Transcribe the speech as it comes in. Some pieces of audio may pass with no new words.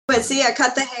But see, I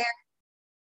cut the hair.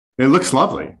 It looks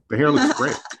lovely. The hair looks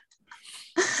great.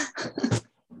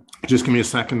 Just give me a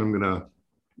second. I'm going to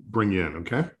bring you in,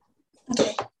 okay?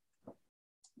 Okay.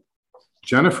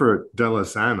 Jennifer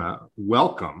Delazana,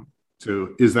 welcome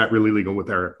to Is That Really Legal with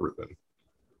Eric Rubin.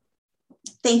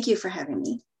 Thank you for having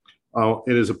me. Oh,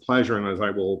 it is a pleasure. And as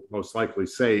I will most likely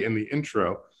say in the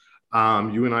intro,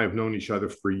 you and I have known each other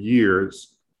for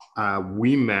years.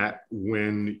 We met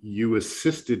when you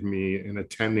assisted me in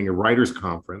attending a writers'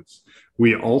 conference.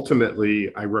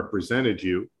 I represented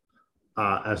you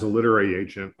as a literary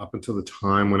agent up until the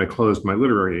time when I closed my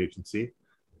literary agency.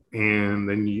 And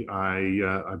then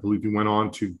I believe you went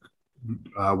on to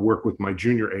work with my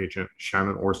junior agent,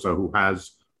 Shannon Orso, who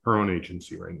has her own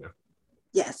agency right now.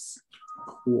 Yes.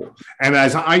 Cool. And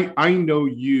as I know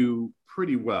you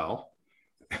pretty well,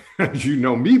 as you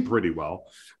know me pretty well,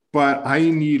 but I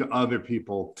need other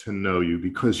people to know you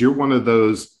because you're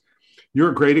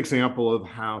a great example of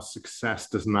how success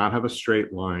does not have a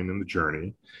straight line in the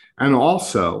journey. And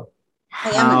also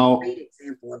I am a great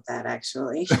example of that,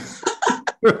 actually.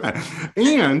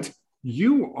 And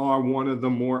you are one of the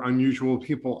more unusual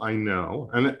people I know,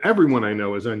 and everyone I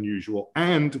know is unusual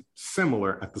and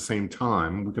similar at the same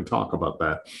time. We can talk about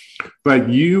that. But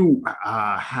you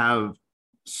have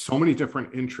so many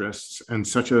different interests and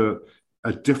such a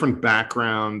different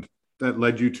background that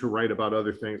led you to write about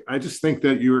other things. I just think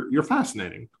that you're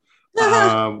fascinating,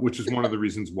 which is one of the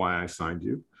reasons why I signed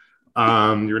you.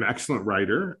 You're an excellent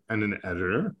writer and an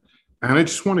editor. And I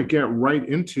just want to get right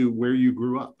into where you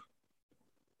grew up.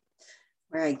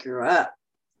 Where I grew up?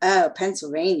 Oh,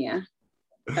 Pennsylvania.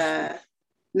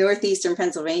 Northeastern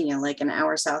Pennsylvania, like an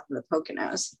hour south of the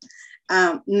Poconos.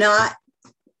 Not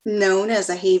known as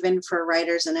a haven for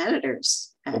writers and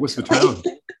editors. Actually. What was the town?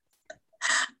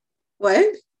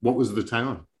 What? What was the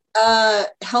town?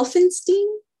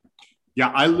 Helfenstein.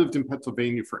 Yeah, I lived in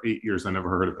Pennsylvania for 8 years. I never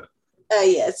heard of it.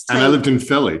 Yes. And I lived in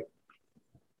Philly.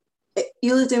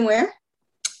 You lived in where?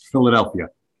 Philadelphia.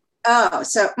 Oh,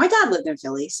 so my dad lived in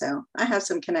Philly, so I have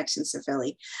some connections to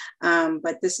Philly.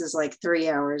 But this is like 3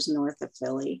 hours north of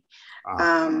Philly.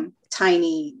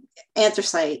 Tiny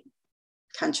anthracite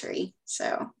country,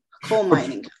 so coal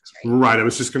mining country. Right. I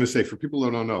was just going to say, for people who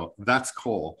don't know, that's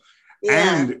coal.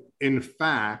 Yeah. And in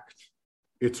fact,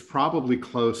 it's probably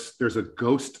close. There's a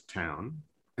ghost town,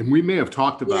 and we may have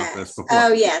talked about this before.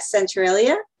 Oh, yes,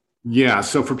 Centralia. Yeah.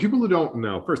 So for people who don't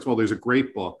know, first of all, there's a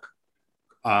great book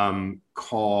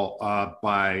called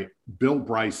by Bill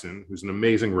Bryson, who's an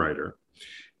amazing writer,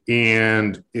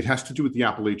 and it has to do with the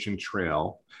Appalachian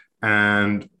Trail.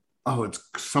 And it's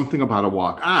something about a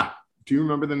walk. Do you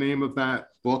remember the name of that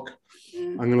book?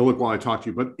 I'm going to look while I talk to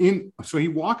you. But so he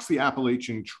walks the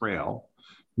Appalachian Trail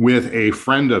with a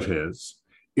friend of his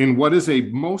in what is a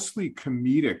mostly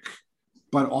comedic,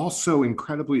 but also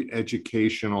incredibly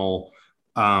educational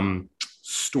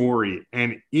story.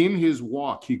 And in his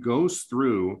walk, he goes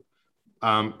through,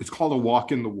 it's called A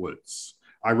Walk in the Woods.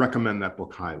 I recommend that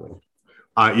book highly,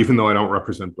 even though I don't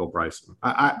represent Bill Bryson.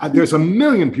 There's a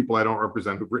million people I don't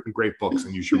represent who've written great books,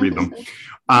 and you should read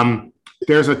them.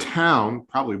 There's a town,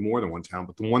 probably more than one town,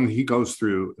 but the one that he goes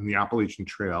through in the Appalachian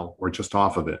Trail, or just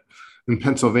off of it, in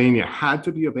Pennsylvania, had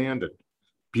to be abandoned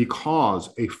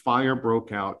because a fire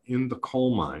broke out in the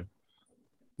coal mine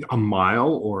a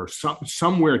mile or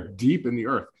somewhere deep in the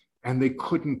earth, and they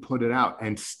couldn't put it out,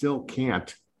 and still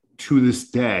can't to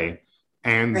this day.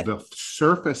 And right. The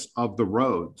surface of the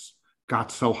roads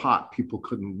got so hot, people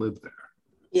couldn't live there.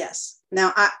 Yes.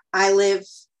 Now I live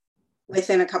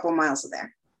within a couple miles of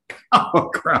there. Oh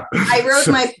crap! I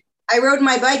rode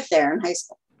my bike there in high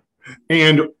school.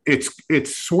 And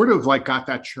it's sort of like got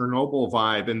that Chernobyl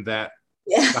vibe in that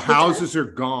the houses are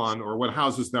gone, or what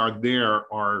houses are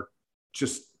there are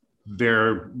just,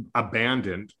 they're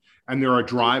abandoned, and there are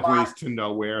driveways to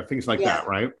nowhere, things like that,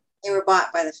 right? They were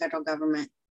bought by the federal government.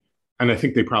 And I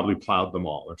think they probably plowed them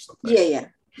all or something. Yeah.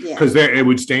 Because it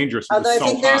was dangerous. Although I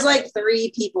think there's like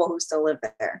 3 people who still live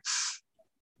there.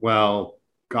 Well,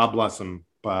 God bless them.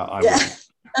 But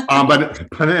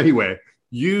but anyway,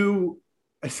 you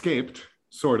escaped,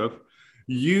 sort of.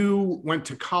 You went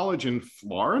to college in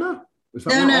Florida? Is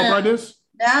that where Albright is?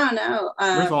 No.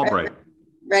 Where's Albright?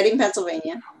 Reading,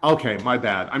 Pennsylvania. Okay, my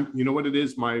bad. You know what it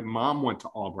is? My mom went to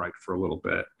Albright for a little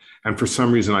bit, and for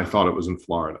some reason I thought it was in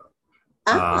Florida.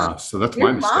 So that's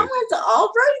my mistake. Your mom went to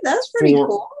Albright? That's pretty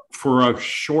cool. For a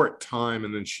short time,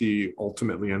 and then she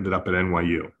ultimately ended up at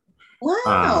NYU.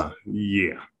 Wow.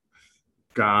 Yeah.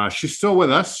 She's still with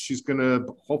us. She's going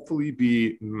to hopefully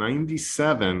be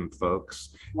 97,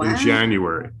 folks, in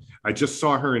January. I just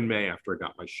saw her in May after I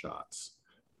got my shots.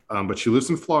 But she lives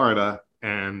in Florida,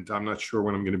 and I'm not sure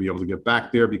when I'm going to be able to get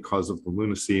back there because of the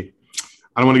lunacy.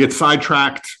 I don't want to get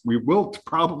sidetracked. We will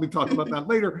probably talk about that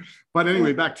later. But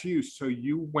anyway, back to you. So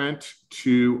you went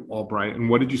to Albright, and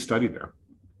what did you study there?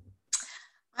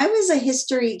 I was a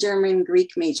history, German,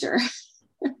 Greek major.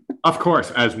 Of course,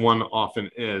 as one often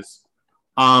is.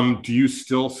 Do you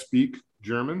still speak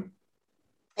German?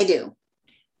 I do.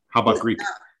 How about Greek?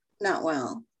 Not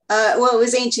well. Well, it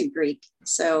was ancient Greek,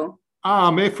 so.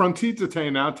 Me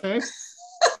frontite naute.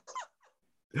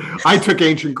 I took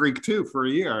ancient Greek too for a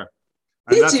year.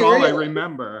 And that's all really? I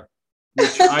remember,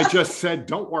 which I just said,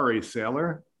 don't worry,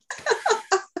 sailor.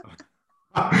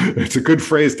 It's a good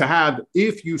phrase to have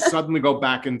if you suddenly go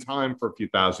back in time for a few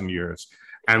thousand years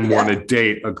and want to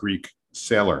date a Greek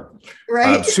sailor.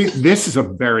 Right. See, this is a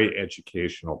very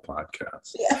educational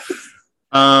podcast. Yes.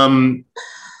 The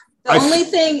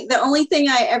only thing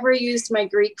I ever used my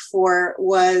Greek for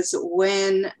was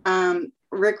when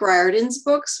Rick Riordan's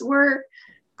books were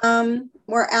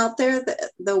out there.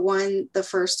 The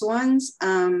first ones.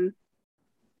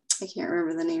 I can't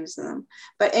remember the names of them,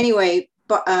 but anyway,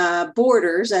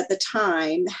 Borders at the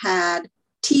time had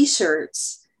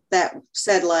T-shirts that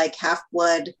said like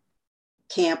Half-Blood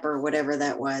Camp or whatever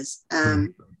that was,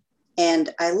 and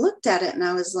I looked at it and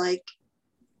I was like,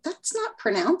 that's not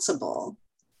pronounceable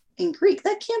in Greek.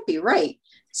 That can't be right.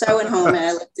 So I went home and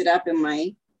I looked it up in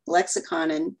my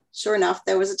lexicon, and sure enough,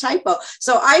 there was a typo.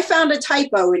 So I found a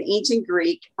typo in ancient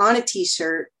Greek on a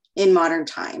T-shirt in modern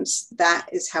times. That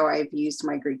is how I've used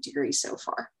my Greek degree so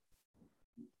far.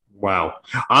 Wow.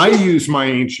 I use my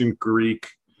ancient Greek.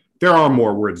 There are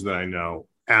more words that I know.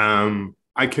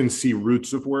 I can see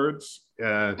roots of words.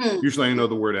 Usually I know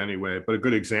the word anyway, but a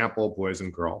good example, boys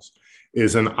and girls,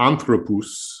 is an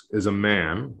anthropos is a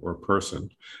man or person,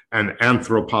 and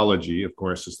anthropology, of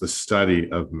course, is the study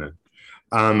of men.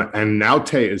 And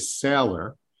naute is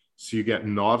sailor, so you get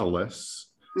nautilus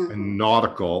and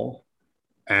nautical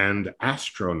and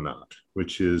astronaut,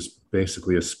 which is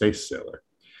basically a space sailor.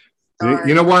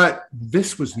 You know what?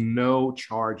 This was no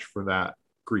charge for that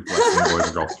Greek lesson, boys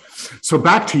and girls. So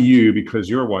back to you, because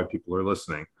you're why people are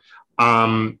listening.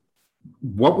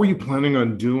 What were you planning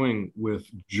on doing with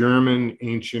German,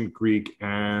 ancient Greek,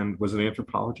 and was it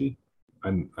anthropology?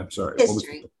 I'm sorry.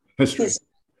 History. History.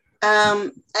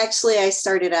 Actually, I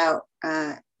started out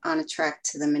on a track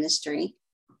to the ministry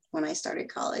when I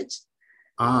started college.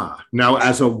 Now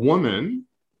as a woman,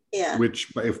 yeah.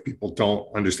 Which if people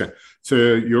don't understand, so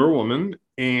you're a woman,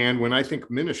 and when I think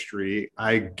ministry,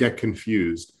 I get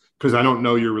confused because I don't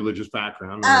know your religious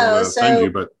background. I don't want to offend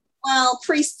you, but well,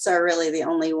 priests are really the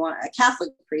only one.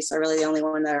 Catholic priests are really the only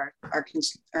one that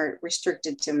are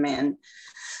restricted to men.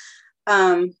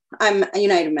 I'm a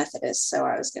United Methodist, so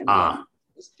I was going to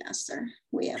be a pastor.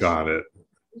 We have quite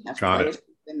a few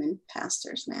women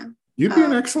pastors now. You'd be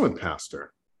an excellent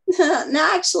pastor. No,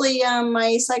 actually,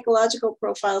 my psychological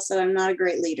profile said I'm not a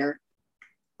great leader.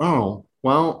 Oh,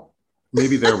 well,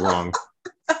 maybe they're wrong.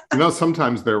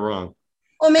 Sometimes they're wrong.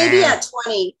 Well, maybe at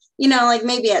 20,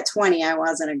 maybe at 20, I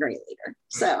wasn't a great leader.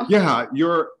 So yeah,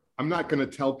 I'm not going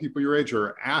to tell people your age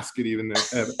or ask it even.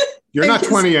 You're not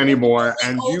 20 anymore,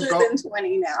 and older than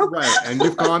 20 now, right? And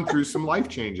you've gone through some life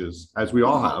changes, as we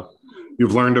all have.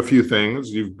 You've learned a few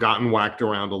things. You've gotten whacked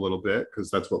around a little bit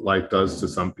because that's what life does to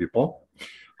some people.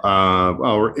 We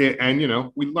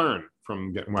learn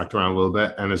from getting whacked around a little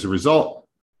bit, and as a result,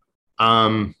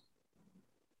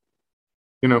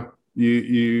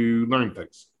 you learn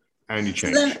things and you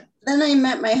change. Then I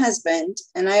met my husband,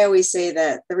 and I always say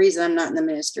that the reason I'm not in the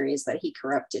ministry is that he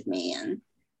corrupted me, and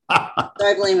so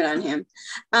I blame it on him.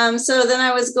 So then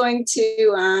I was going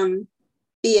to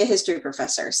be a history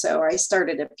professor. So I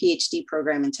started a PhD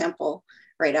program in Temple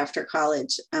right after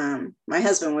college. My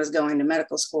husband was going to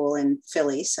medical school in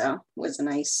Philly, so it was a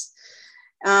nice.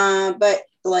 But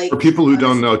like, for people who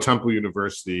don't know, Temple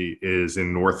University is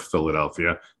in North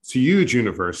Philadelphia. It's a huge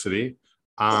university.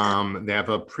 They have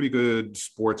a pretty good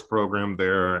sports program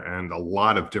there, and a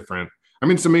lot of different.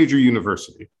 It's a major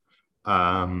university.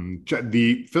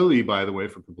 The Philly, by the way,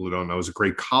 for people who don't know, is a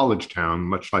great college town,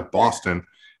 much like Boston,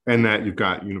 and that you've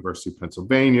got University of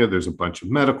Pennsylvania. There's a bunch of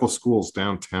medical schools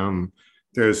downtown.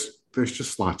 There's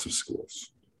just lots of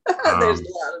schools. There's a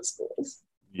lot of schools.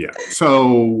 Yeah.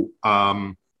 So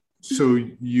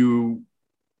you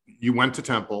went to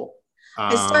Temple.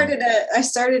 I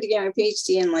started to get my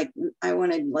PhD in I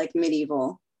wanted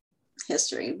medieval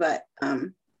history, but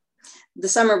the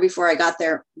summer before I got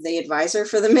there, the advisor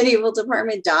for the medieval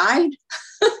department died.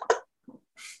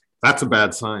 That's a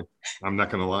bad sign. I'm not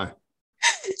going to lie.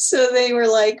 So they were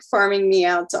like farming me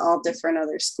out to all different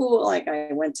other school. Like I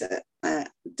went to a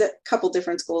couple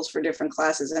different schools for different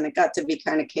classes, and it got to be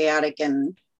kind of chaotic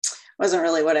and wasn't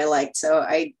really what I liked. So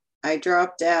I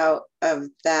dropped out of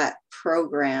that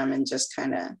program and just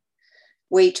kind of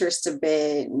waitressed a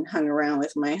bit and hung around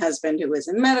with my husband, who was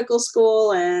in medical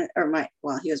school,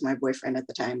 he was my boyfriend at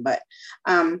the time. But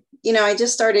I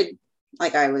just started,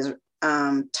 like, I was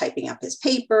typing up his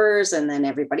papers and then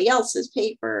everybody else's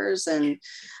papers, and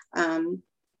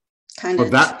kind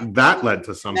of that led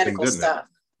to something, medical didn't stuff.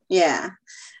 it? Yeah.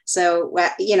 So,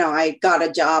 I got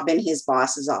a job in his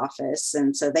boss's office.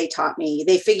 And so they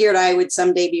figured I would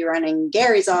someday be running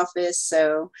Gary's office.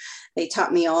 So they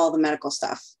taught me all the medical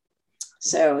stuff.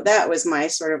 So that was my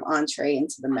sort of entree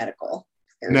into the medical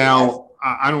area. Now,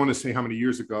 I don't want to say how many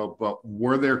years ago, but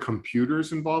were there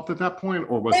computers involved at that point,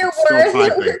 or was there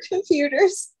were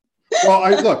computers? Well,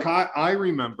 I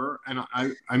remember, and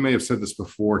I may have said this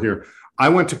before here, I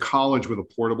went to college with a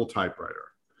portable typewriter.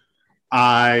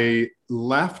 I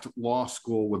left law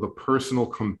school with a personal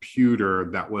computer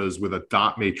that was with a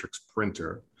dot matrix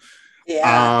printer.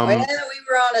 Yeah, we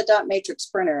were on a dot matrix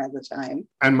printer at the time.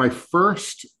 And my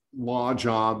first law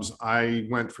jobs, I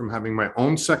went from having my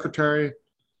own secretary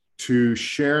to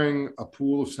sharing a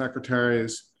pool of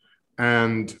secretaries,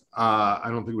 and I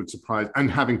don't think it would surprise,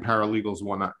 and having paralegals and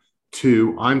whatnot,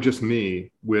 to I'm just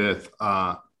me with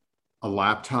a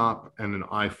laptop and an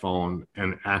iPhone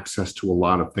and access to a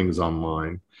lot of things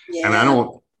online. Yeah. And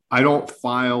I don't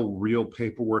file real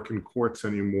paperwork in courts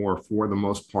anymore. For the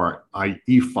most part, I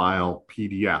e-file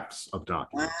PDFs of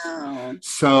documents. Wow.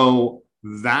 So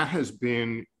that has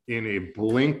been, in a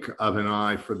blink of an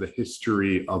eye for the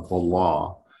history of the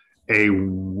law, a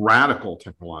radical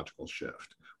technological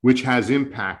shift, which has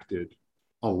impacted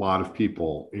a lot of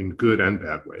people in good and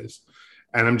bad ways.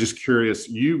 And I'm just curious,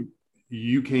 you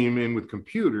came in with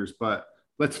computers, but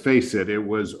let's face it, it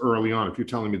was early on. If you're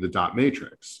telling me the dot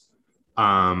matrix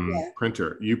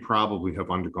printer, you probably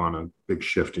have undergone a big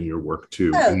shift in your work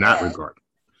too, in that regard.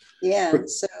 Yeah.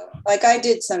 So like I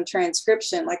did some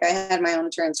transcription, like I had my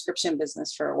own transcription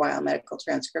business for a while, medical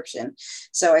transcription.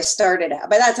 So I started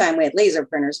out, by that time we had laser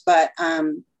printers, but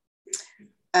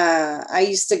I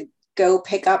used to go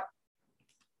pick up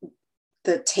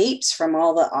the tapes from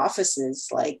all the offices,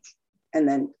 and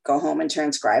then go home and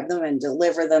transcribe them and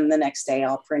deliver them the next day,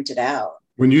 all printed out.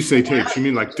 When you say tapes, you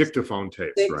mean like dictaphone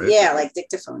tapes, right? Yeah, like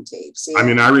dictaphone tapes. Yeah. I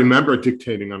mean, I remember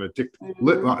dictating on a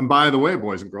And by the way,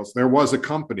 boys and girls, there was a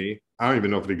company, I don't even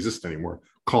know if it exists anymore,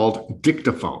 called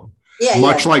Dictaphone. Yeah,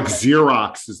 much like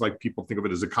Xerox is, like, people think of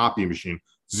it as a copy machine.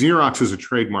 Xerox is a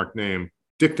trademark name.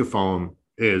 Dictaphone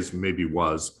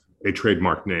was a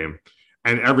trademark name.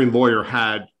 And every lawyer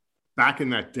had, back in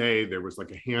that day, there was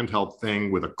like a handheld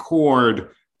thing with a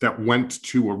cord that went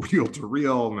to a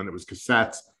reel-to-reel, and then it was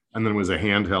cassettes, and then it was a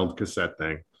handheld cassette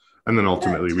thing. And then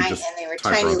ultimately and they were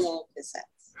tiny little cassettes.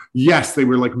 Yes, they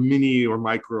were like mini or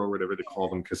micro or whatever they call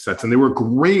them, cassettes. And they were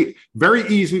great, very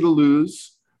easy to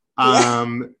lose,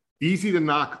 easy to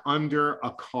knock under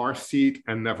a car seat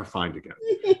and never find again.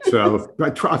 So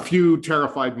a few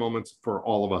terrified moments for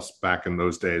all of us back in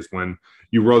those days when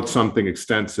you wrote something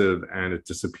extensive and it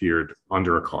disappeared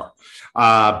under a car.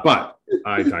 But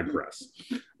I digress.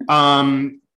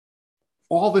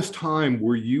 All this time,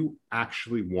 were you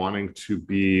actually wanting to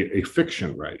be a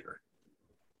fiction writer?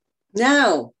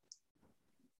 No.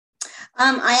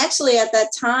 I actually, at the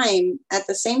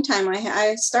same time,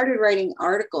 I started writing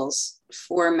articles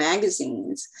for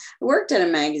magazines. I worked at a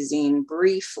magazine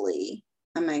briefly,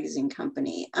 a magazine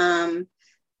company. But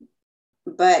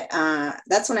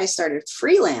that's when I started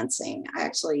freelancing.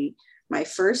 My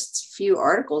first few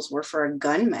articles were for a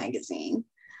gun magazine.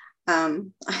 I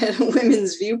had a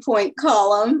women's viewpoint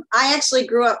column. I actually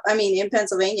grew up, in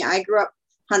Pennsylvania. I grew up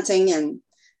hunting, and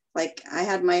I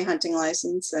had my hunting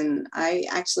license, and I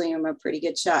actually am a pretty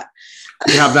good shot.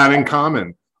 We have that in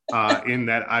common, in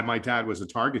that my dad was a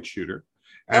target shooter,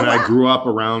 and I grew up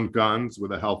around guns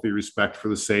with a healthy respect for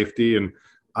the safety. And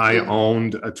I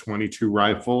owned a .22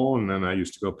 rifle, and then I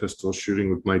used to go pistol shooting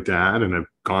with my dad, and I've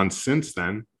gone since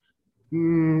then.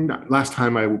 Last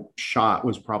time I shot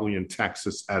was probably in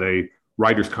Texas at a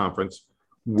writers' conference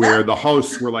where the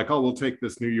hosts were like, "Oh, we'll take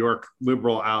this New York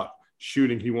liberal out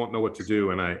shooting. He won't know what to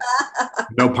do." And I,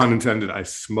 no pun intended, I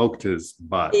smoked his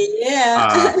butt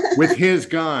with his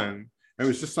gun. It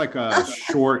was just like a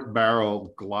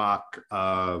short-barreled Glock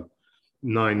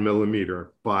 9mm,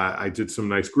 but I did some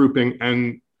nice grouping.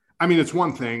 And I mean, it's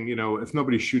one thing, if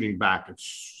nobody's shooting back,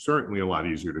 it's certainly a lot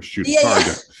easier to shoot a Yeah,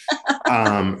 target.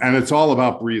 And it's all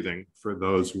about breathing for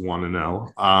those who want to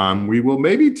know. We will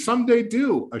maybe someday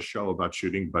do a show about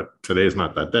shooting, but today is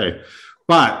not that day.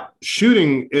 But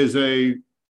shooting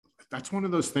that's one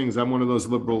of those things. I'm one of those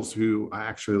liberals who I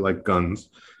actually like guns,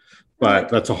 but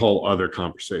that's a whole other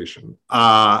conversation.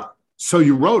 So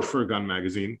you wrote for a gun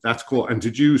magazine. That's cool. And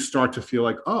did you start to feel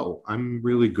like, oh, I'm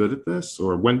really good at this?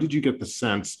 Or when did you get the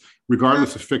sense,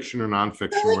 regardless of fiction or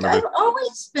nonfiction? I feel like I've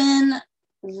always been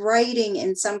writing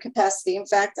in some capacity. In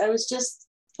fact, I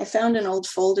found an old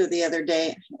folder the other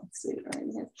day. Let's see, right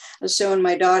here. I was showing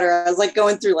my daughter. I was like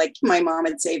going through, like, my mom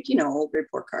had saved, old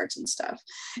report cards and stuff.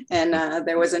 And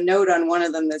there was a note on one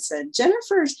of them that said,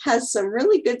 Jennifer has some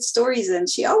really good stories and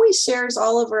she always shares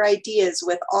all of her ideas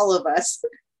with all of us.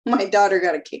 My daughter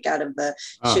got a kick out of the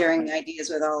sharing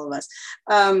ideas with all of us.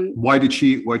 Why'd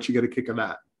she get a kick out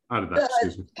of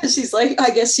that? Because she's like, I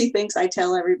guess she thinks I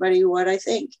tell everybody what I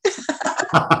think.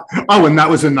 Oh, and that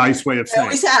was a nice way of saying. I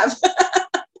always have.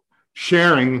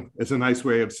 Sharing is a nice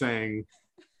way of saying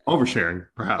oversharing,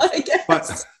 perhaps. I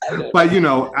guess. But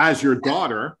as your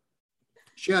daughter,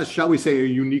 she has, shall we say, a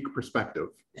unique perspective.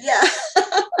 Yeah.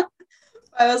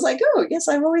 I was like, oh, I guess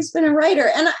I've always been a writer.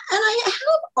 And I have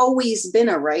always been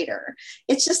a writer.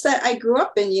 It's just that I grew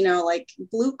up in, like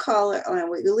blue collar.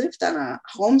 We lived on a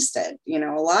homestead, a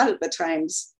lot of the time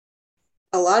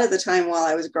while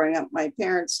I was growing up, my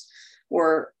parents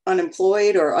were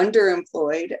unemployed or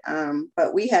underemployed.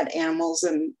 But we had animals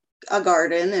and a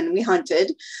garden and we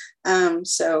hunted.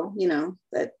 So,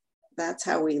 that's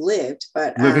how we lived.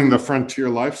 But living the frontier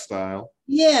lifestyle.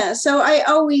 Yeah. So I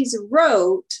always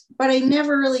wrote, but I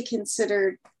never really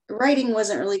considered writing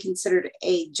wasn't really considered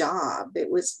a job. It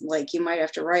was like, you might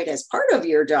have to write as part of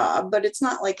your job, but it's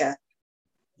not like a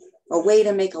way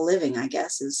to make a living, I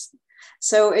guess is.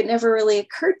 So it never really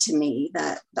occurred to me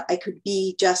that I could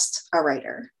be just a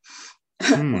writer.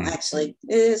 Well, actually,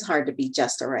 it is hard to be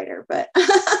just a writer, but.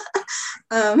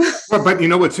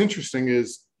 But what's interesting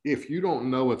is if you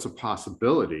don't know it's a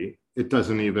possibility, it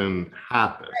doesn't even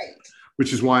happen. Right.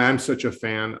 Which is why I'm such a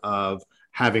fan of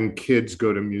having kids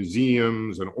go to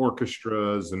museums and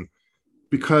orchestras, and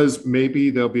because maybe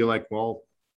they'll be like, well,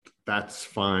 that's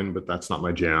fine, but that's not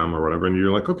my jam or whatever. And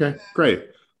you're like, okay, great.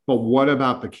 But what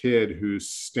about the kid who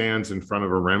stands in front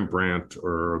of a Rembrandt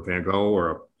or a Van Gogh or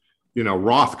a,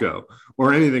 Rothko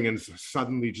or anything, and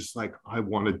suddenly just like, I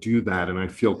want to do that, and I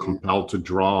feel compelled to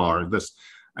draw or this.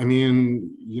 I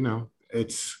mean,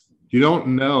 it's, you don't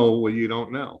know what you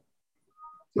don't know.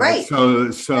 Right.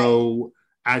 So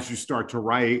as you start to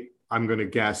write, I'm going to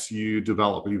guess you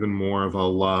develop even more of a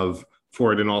love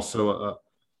for it, and also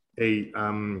a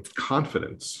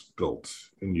confidence built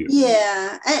in you.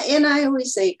 Yeah. And I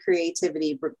always say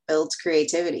creativity builds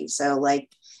creativity. So like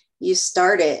you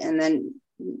start it and then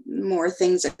more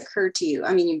things occur to you.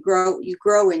 I mean, you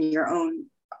grow in your own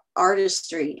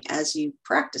artistry as you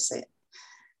practice it.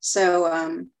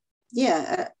 So,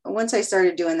 once I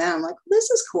started doing that, I'm like, this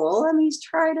is cool. Let me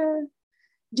try to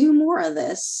do more of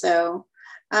this. So,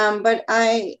 but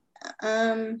it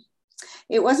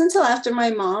wasn't until after my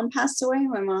mom passed away.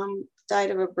 My mom died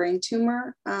of a brain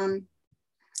tumor.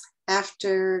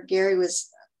 After Gary was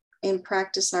in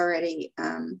practice already.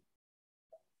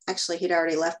 Actually, he'd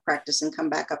already left practice and come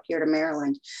back up here to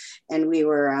Maryland. And he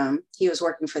was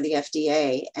working for the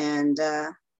FDA, and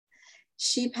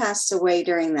she passed away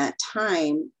during that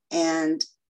time. And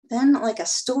then like a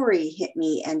story hit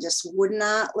me and just would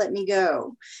not let me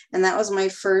go. And that was my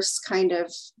first kind of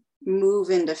move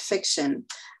into fiction.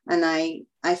 And I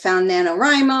found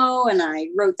NaNoWriMo and I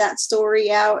wrote that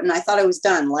story out, and I thought I was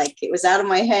done. Like it was out of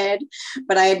my head,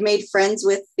 but I had made friends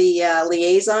with the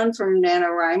liaison from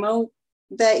NaNoWriMo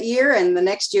that year. And the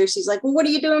next year she's like, well, what are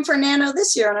you doing for Nano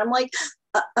this year? And I'm like,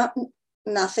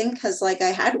 nothing. Cause like I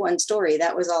had one story.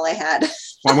 That was all I had.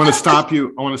 Well, I want to stop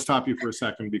you for a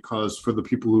second, because for the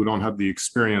people who don't have the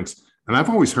experience, and I've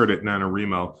always heard it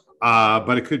NaNoWriMo,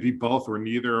 but it could be both or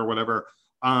neither or whatever.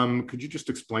 Could you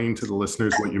just explain to the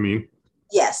listeners what you mean?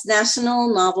 Yes.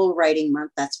 National Novel Writing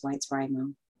Month. That's why it's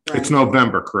WRIMO. It's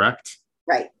November, correct?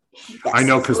 Right. Yes. I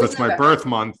know, because that's my birth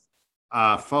month.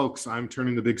 Folks, I'm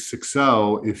turning the big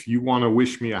 6-0. If you want to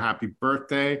wish me a happy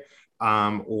birthday,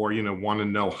 or want to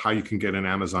know how you can get an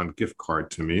Amazon gift card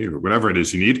to me or whatever it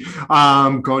is you need,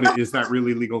 go to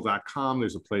isthatreallylegal.com.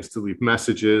 There's a place to leave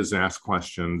messages, ask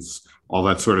questions, all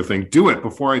that sort of thing. Do it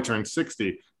before I turn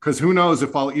 60, because who knows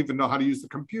if I'll even know how to use the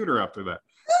computer after that.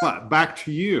 But back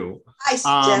to you. I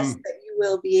suggest that you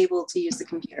will be able to use the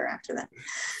computer after that.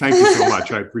 Thank you so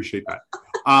much. I appreciate that.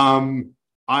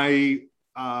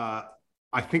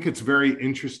 I think it's very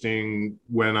interesting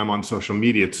when I'm on social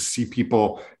media to see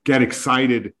people get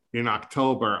excited in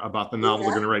October about the novel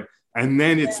they're going to write. And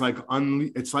then it's like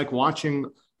it's like watching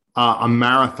a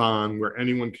marathon where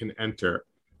anyone can enter.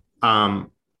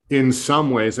 In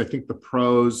some ways, I think the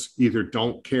pros either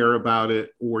don't care about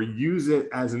it or use it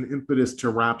as an impetus to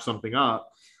wrap something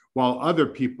up, while other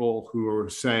people who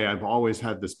say, I've always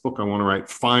had this book I want to write,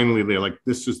 finally, they're like,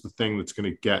 this is the thing that's going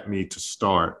to get me to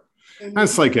start. Mm-hmm. And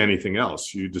it's like anything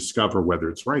else. You discover whether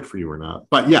it's right for you or not.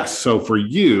 But yes, so for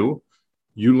you,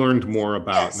 you learned more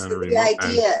about NaNoWriMo.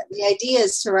 The idea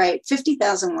is to write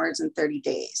 50,000 words in 30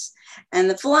 days. And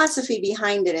the philosophy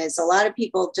behind it is a lot of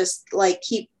people just like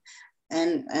keep,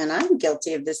 and I'm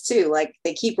guilty of this too, like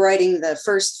they keep writing the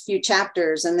first few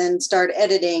chapters and then start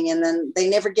editing and then they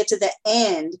never get to the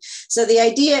end. So the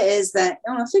idea is that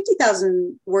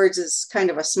 50,000 words is kind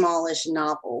of a smallish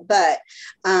novel, but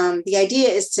the idea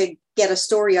is to get a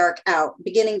story arc out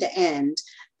beginning to end.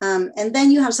 And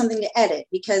then you have something to edit,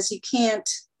 because you can't,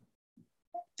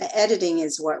 editing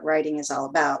is what writing is all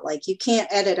about. Like you can't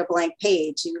edit a blank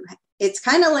page. It's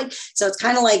kind of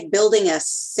like building a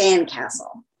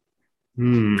sandcastle.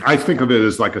 I think of it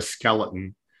as like a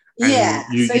skeleton. Yeah.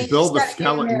 You build the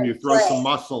skeleton, you throw some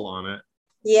muscle on it.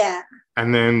 Yeah.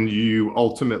 And then you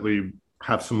ultimately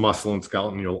have some muscle and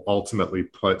skeleton. You'll ultimately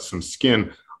put some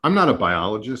skin. I'm not a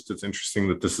biologist. It's interesting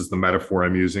that this is the metaphor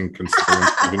I'm using, considering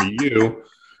talking to you.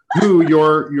 Who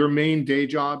your main day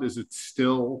job, is it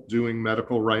still doing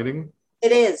medical writing?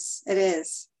 It is.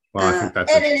 Well, I think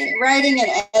that's writing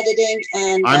and editing.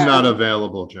 And I'm not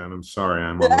available, Jen. I'm sorry.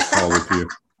 I'm on the call with you.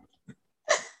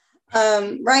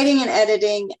 Writing and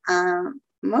editing,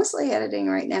 mostly editing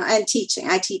right now, and teaching.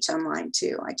 I teach online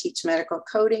too. I teach medical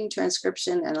coding,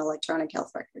 transcription, and electronic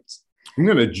health records. I'm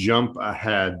going to jump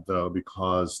ahead though,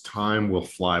 because time will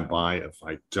fly by if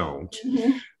I don't.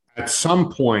 Mm-hmm. At some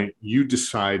point, you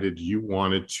decided you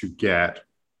wanted to get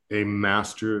a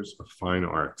master's of fine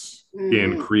arts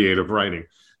in creative writing.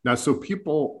 Now, so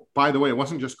people, by the way, it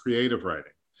wasn't just creative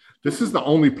writing. This is the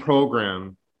only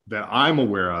program that I'm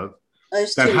aware of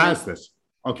that has this.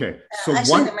 Okay, so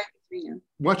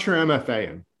what's your MFA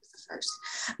in? First,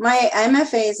 my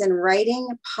MFA is in writing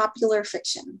popular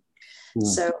fiction. Ooh.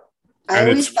 So and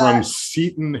it's from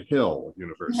Seton Hill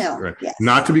University, right? Yes.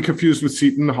 Not to be confused with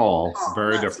Seton Hall.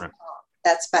 Very different.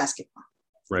 That's basketball.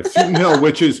 Right. Seton Hill,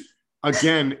 which is,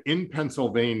 again, in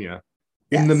Pennsylvania,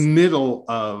 in the middle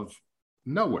of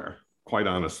nowhere, quite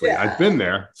honestly. Yeah. I've been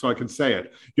there, so I can say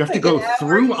it. You have to go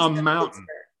through a mountain.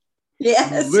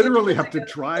 Yes. You literally have to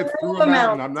drive through a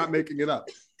mountain. I'm not making it up.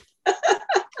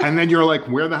 And then you're like,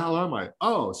 where the hell am I?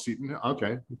 Oh, Seton Hill.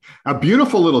 Okay. A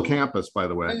beautiful little campus, by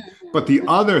the way. But the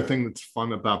other thing that's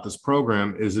fun about this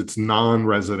program is it's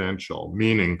non-residential,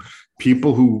 meaning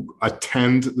people who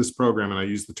attend this program, and I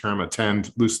use the term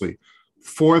attend loosely,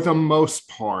 for the most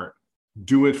part,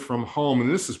 do it from home. And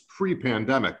this is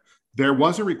pre-pandemic. There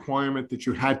was a requirement that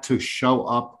you had to show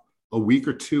up a week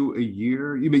or two a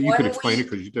year. You could explain it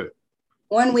because you did it.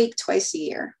 1 week, twice a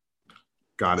year.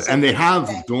 Got it. So and they have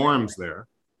dorms there.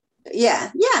 Yeah.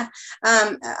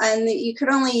 And you could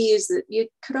only use the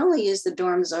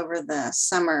dorms over the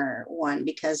summer one,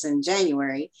 because in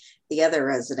January, the other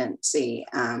residency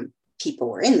people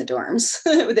were in the dorms.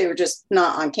 They were just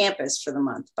not on campus for the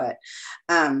month, but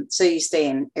so you stay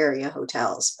in area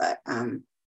hotels, but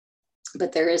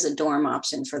there is a dorm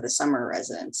option for the summer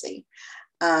residency.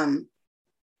 And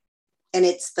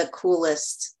it's the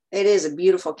coolest. It is a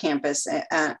beautiful campus,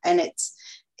 and it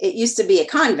used to be a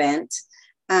convent.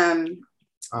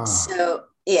 So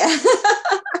yeah,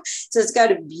 so it's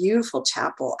got a beautiful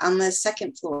chapel on the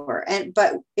second floor,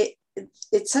 but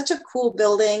it's such a cool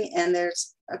building, and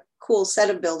there's a cool set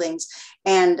of buildings,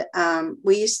 and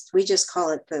we just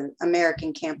call it the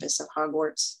American campus of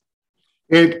Hogwarts.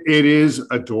 It is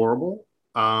adorable.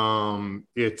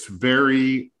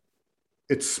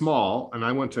 It's small, and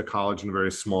I went to college in a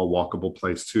very small, walkable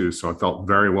place too, so I felt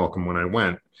very welcome when I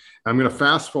went. I'm going to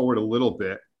fast forward a little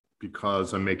bit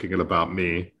because I'm making it about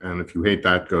me, and if you hate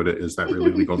that, go to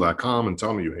isthatreallylegal.com and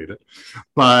tell me you hate it.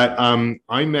 But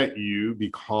I met you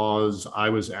because I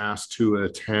was asked to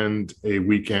attend a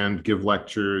weekend, give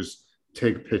lectures,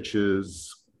 take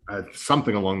pitches,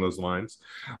 something along those lines,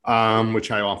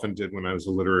 which I often did when I was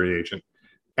a literary agent.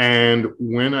 And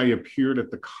when I appeared at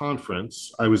the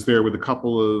conference, I was there with a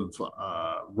couple of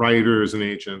writers and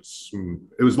agents.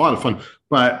 It was a lot of fun,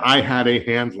 but I had a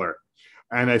handler.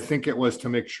 And I think it was to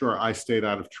make sure I stayed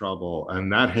out of trouble.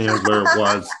 And that handler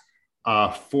was a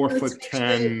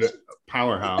 4'10"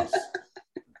 powerhouse.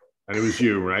 And it was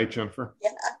you, right, Jennifer?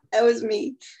 Yeah, that was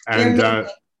me. And I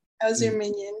was your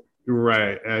minion.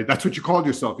 Right. That's what you called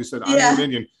yourself. You said, I'm Yeah. an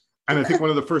Indian. And I think one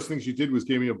of the first things you did was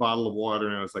gave me a bottle of water.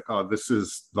 And I was like, oh, this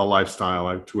is the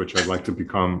lifestyle to which I'd like to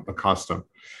become accustomed.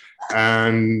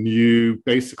 And you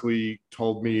basically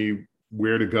told me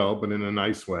where to go, but in a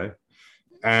nice way.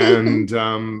 And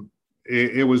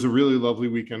it was a really lovely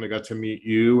weekend. I got to meet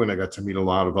you, and I got to meet a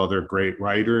lot of other great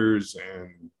writers,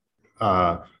 and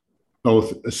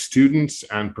both students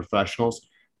and professionals.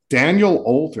 Daniel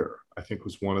Older, I think,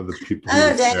 was one of the people.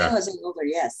 Oh, Daniel was older.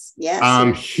 Yes.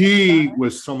 He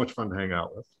was so much fun to hang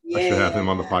out with. Yeah. I should have him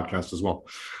on the podcast as well.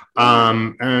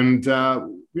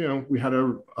 We had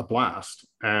a blast.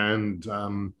 And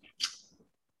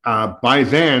by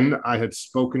then, I had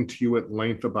spoken to you at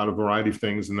length about a variety of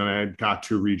things, and then I had got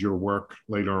to read your work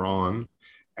later on,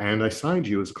 and I signed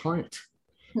you as a client.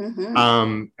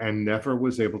 Mm-hmm. And never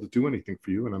was able to do anything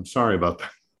for you, and I'm sorry about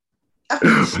that.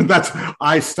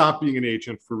 I stopped being an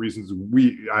agent for reasons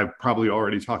I probably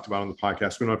already talked about on the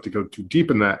podcast. We don't have to go too deep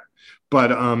in that.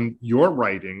 But your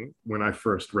writing, when I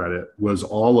first read it, was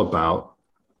all about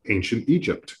ancient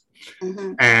Egypt.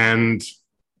 Mm-hmm. And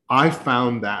I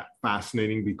found that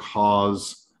fascinating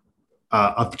because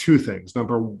of two things.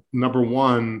 Number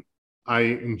one, I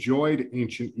enjoyed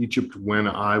ancient Egypt when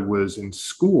I was in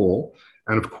school,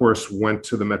 and of course went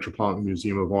to the Metropolitan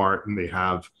Museum of Art, and they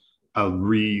have a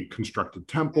reconstructed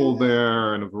temple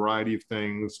there and a variety of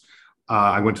things.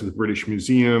 I went to the British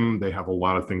Museum. They have a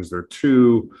lot of things there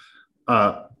too.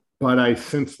 But I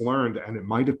since learned, and it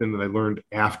might have been that I learned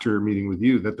after meeting with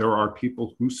you, that there are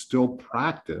people who still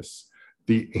practice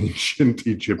the ancient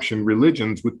Egyptian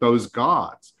religions with those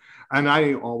gods. And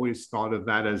I always thought of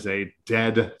that as a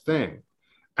dead thing.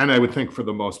 And I would think for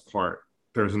the most part,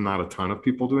 there's not a ton of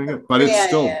people doing it, but it's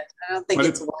still. Yeah. I don't think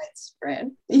it's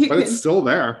widespread. It's still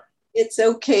there. It's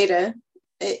okay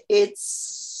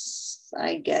it's,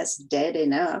 I guess, dead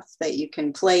enough that you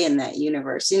can play in that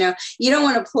universe. You don't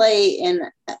want to play in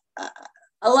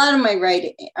a lot of my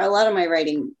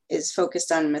writing is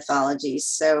focused on mythologies.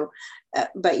 So,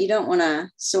 but you don't want to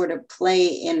sort of play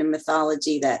in a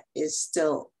mythology that is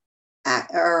still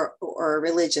or a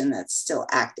religion that's still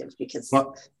active, because.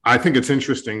 Well, I think it's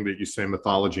interesting that you say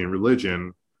mythology and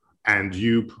religion. And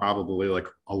you probably, like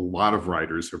a lot of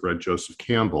writers, have read Joseph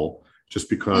Campbell, just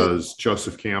because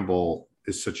Joseph Campbell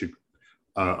is such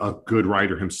a good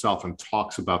writer himself and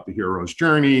talks about the hero's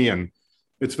journey. And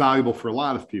it's valuable for a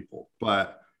lot of people.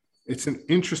 But it's an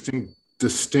interesting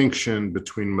distinction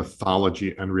between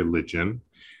mythology and religion.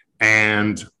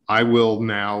 And I will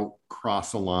now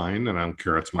cross a line, and I don't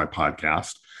care, it's my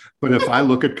podcast. But if I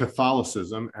look at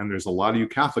Catholicism, and there's a lot of you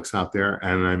Catholics out there,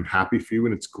 and I'm happy for you,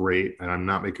 and it's great, and I'm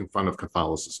not making fun of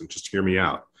Catholicism, just hear me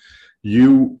out.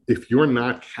 If you're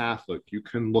not Catholic, you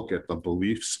can look at the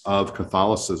beliefs of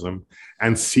Catholicism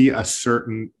and see a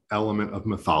certain element of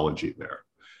mythology there.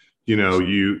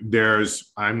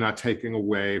 I'm not taking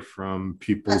away from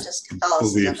people's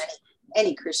beliefs.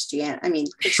 Any Christianity.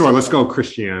 Sure, let's go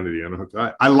Christianity.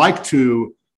 I like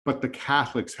to, but the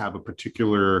Catholics have a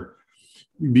particular,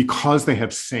 because they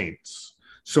have saints.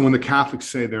 So when the Catholics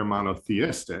say they're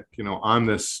monotheistic,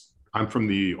 I'm from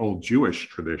the old Jewish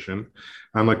tradition.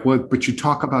 I'm like, well, but you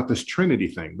talk about this Trinity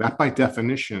thing. That by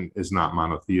definition is not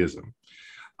monotheism.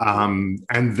 And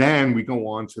then we go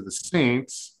on to the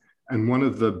saints. And one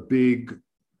of the big,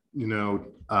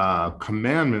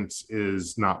 commandments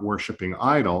is not worshiping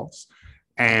idols.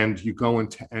 And you go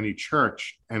into any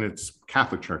church, and it's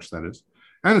Catholic church, that is,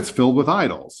 and it's filled with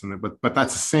idols. But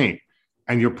that's a saint.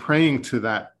 And you're praying to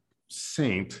that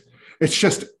saint.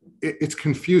 It's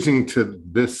confusing to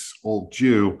this old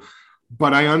Jew,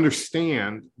 but I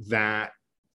understand that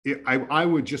I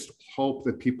would just hope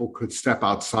that people could step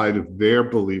outside of their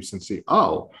beliefs and see,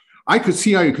 oh, I could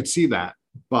see how you could see that,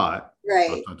 but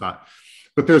right.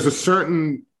 But there's a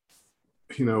certain,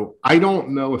 I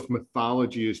don't know if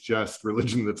mythology is just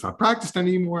religion that's not practiced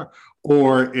anymore,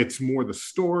 or it's more the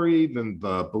story than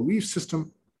the belief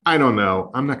system. I don't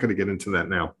know. I'm not going to get into that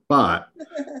now, but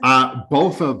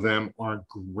both of them are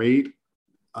great.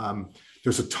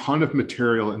 There's a ton of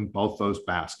material in both those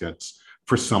baskets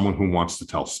for someone who wants to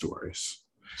tell stories.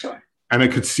 Sure. And I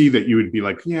could see that you would be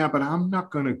like, yeah, but I'm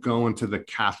not going to go into the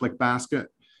Catholic basket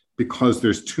because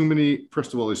there's too many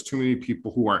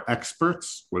people who are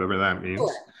experts, whatever that means. Sure.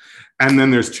 And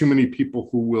then there's too many people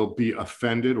who will be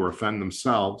offended or offend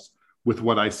themselves with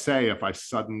what I say if I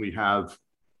suddenly have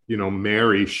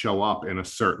Mary show up in a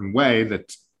certain way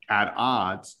that's at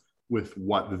odds with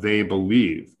what they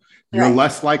believe. You're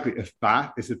less likely, is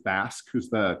it Basque, who's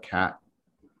the cat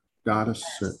goddess?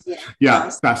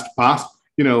 Yeah, Basque.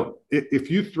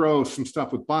 If you throw some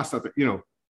stuff with Basque out there,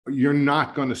 you're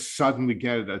not going to suddenly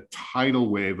get a tidal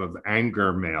wave of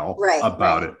anger mail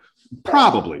about it.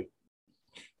 Probably.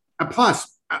 And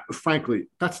plus, frankly,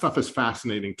 that stuff is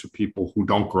fascinating to people who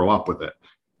don't grow up with it,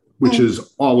 which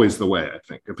is always the way, I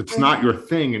think. If it's not your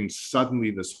thing and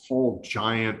suddenly this whole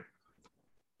giant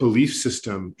belief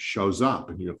system shows up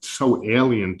and you're so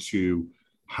alien to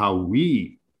how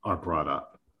we are brought up,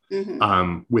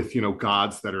 with,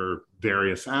 gods that are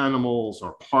various animals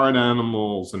or part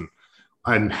animals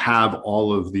and have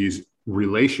all of these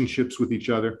relationships with each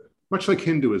other, much like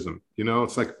Hinduism.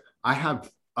 It's like I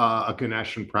have a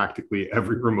Ganesh in practically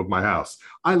every room of my house.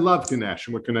 I love Ganesh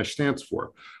and what Ganesh stands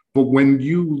for. But when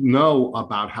you know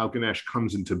about how Ganesh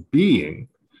comes into being,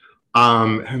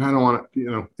 and I don't want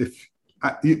to,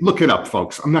 look it up,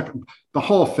 folks. The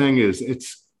whole thing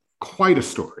it's quite a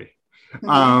story.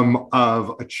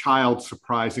 Of a child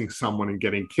surprising someone and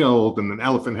getting killed, and an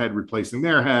elephant head replacing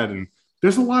their head. And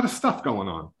there's a lot of stuff going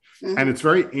on. And it's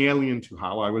very alien to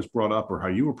how I was brought up or how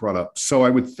you were brought up. So I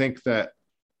would think that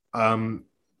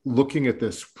looking at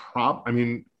this now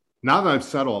that I've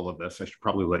said all of this, I should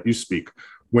probably let you speak.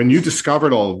 When you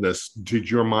discovered all of this, did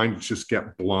your mind just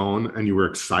get blown and you were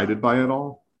excited by it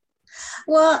all?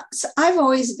 Well, so I've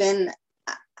always been,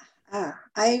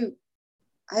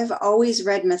 I've always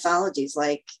read mythologies,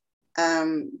 like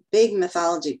big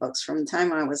mythology books from the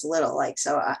time I was little.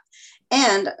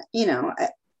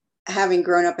 Having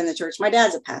grown up in the church, my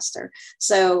dad's a pastor.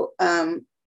 So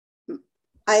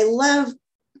I love,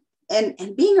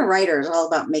 and being a writer is all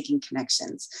about making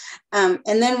connections. And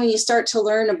then when you start to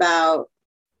learn about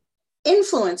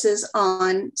influences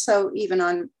on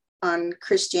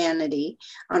Christianity,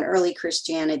 on early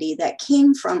Christianity that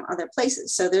came from other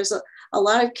places. So there's a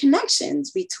lot of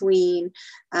connections between,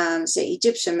 say,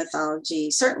 Egyptian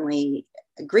mythology, certainly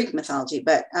Greek mythology.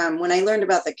 But when I learned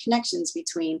about the connections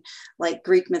between like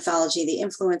Greek mythology, the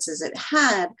influences it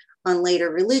had on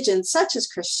later religions, such as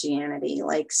Christianity,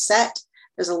 like Set,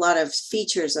 there's a lot of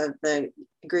features of the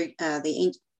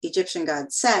Egyptian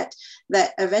god Set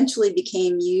that eventually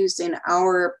became used in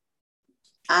our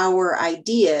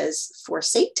ideas for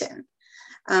Satan,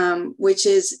 which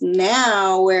is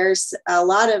now where a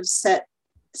lot of Set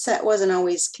wasn't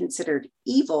always considered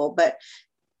evil, but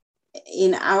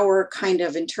in our kind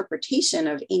of interpretation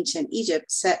of ancient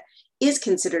Egypt, Set is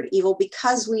considered evil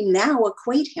because we now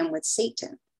equate him with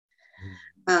Satan.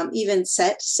 Even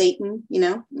Set, Satan,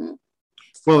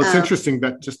 Well, it's interesting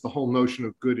that just the whole notion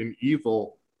of good and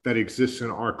evil that exists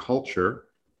in our culture,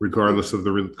 regardless of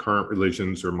the current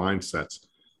religions or mindsets,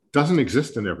 doesn't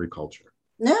exist in every culture.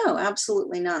 No,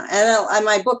 absolutely not. And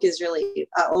my book is really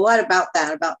a lot about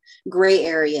that, about gray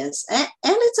areas, and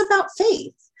it's about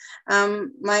faith.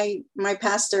 My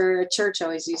pastor at church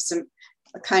always used to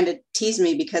kind of tease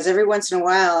me because every once in a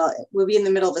while we'll be in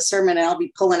the middle of a sermon and I'll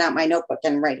be pulling out my notebook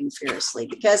and writing furiously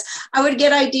because I would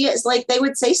get ideas, like they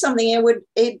would say something,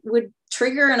 it would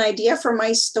trigger an idea for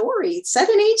my story set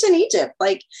in ancient Egypt.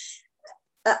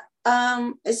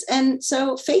 And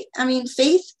so faith,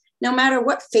 no matter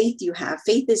what faith you have,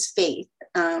 faith is faith.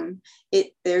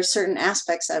 There's certain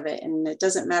aspects of it, and it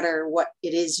doesn't matter what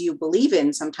it is you believe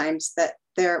in sometimes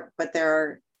there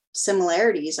are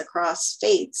similarities across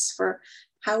faiths for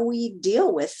how we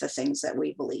deal with the things that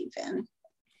we believe in.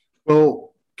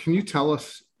 Well, can you tell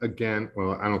us again,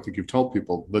 well, I don't think you've told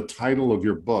people, the title of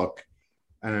your book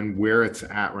and where it's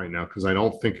at right now, because I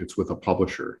don't think it's with a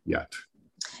publisher yet.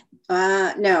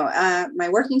 No, my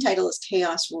working title is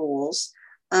Chaos Rules.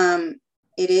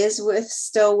 It is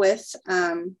still with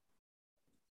the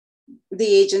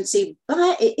agency,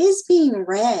 but it is being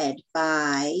read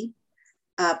by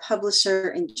a publisher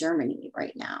in Germany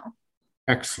right now.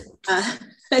 Excellent.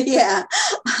 Yeah,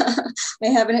 I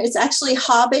haven't. It's actually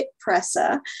Hobbit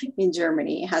Presse in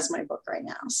Germany has my book right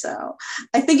now. So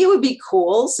I think it would be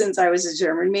cool, since I was a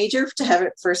German major, to have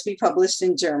it first be published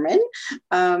in German.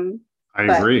 I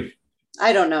agree.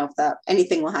 I don't know if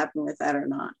anything will happen with that or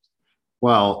not.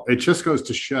 Well, it just goes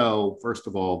to show, first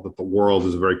of all, that the world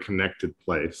is a very connected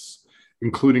place,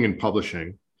 including in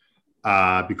publishing,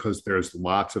 because there's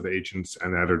lots of agents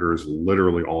and editors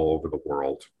literally all over the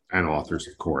world, and authors,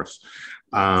 of course.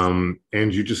 And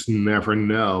you just never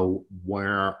know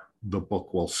where the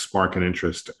book will spark an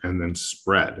interest and then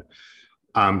spread.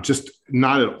 Just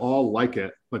not at all like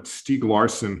it, but Stieg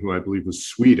Larsson, who I believe was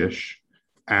Swedish,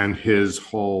 and his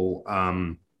whole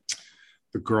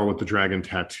The Girl with the Dragon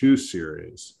Tattoo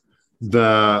series,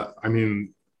 that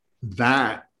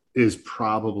is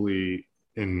probably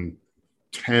in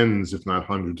tens, if not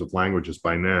hundreds of languages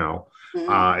by now.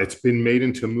 Mm-hmm. It's been made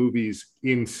into movies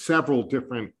in several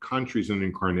different countries and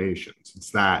incarnations.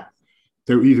 It's that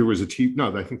There either was a TV,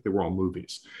 no, I think they were all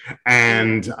movies.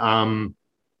 And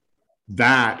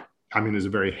that, I mean, is a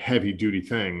very heavy duty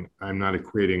thing. I'm not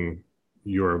equating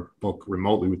your book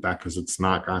remotely with that because it's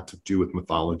not got to do with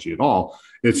mythology at all.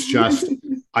 It's just,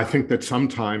 I think that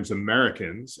sometimes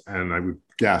Americans, and I would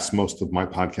guess most of my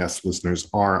podcast listeners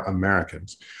are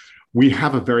Americans, we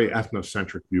have a very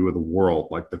ethnocentric view of the world,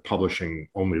 like that publishing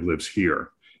only lives here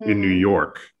in New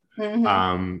York.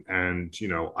 And, you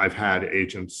know, I've had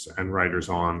agents and writers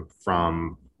on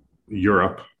from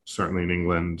Europe, certainly in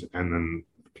England, and then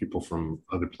people from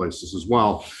other places as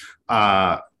well.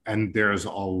 And there's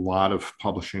a lot of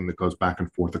publishing that goes back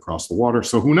and forth across the water.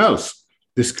 So who knows?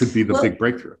 This could be the big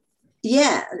breakthrough.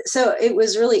 Yeah. So it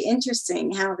was really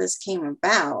interesting how this came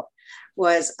about.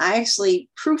 Was I actually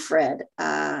proofread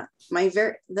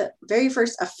the very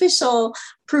first official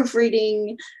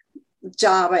proofreading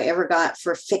job I ever got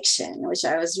for fiction, which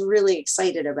I was really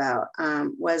excited about,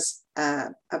 was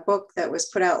a book that was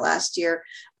put out last year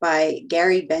by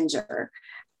Gary Benjer.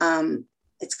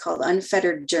 It's called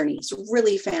Unfettered Journeys,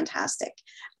 really fantastic.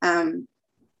 And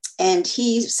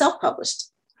he self-published.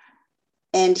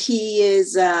 And he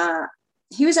was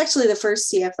actually the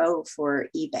first CFO for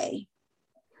eBay.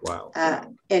 Wow.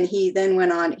 And he then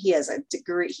went on, he has a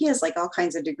degree, he has like all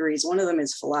kinds of degrees. One of them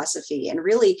is philosophy. And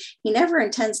really, he never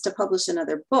intends to publish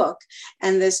another book.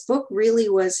 And this book really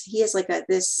was, he has like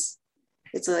it's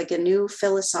like a new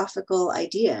philosophical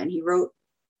idea. And he wrote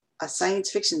a science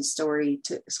fiction story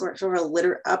to sort of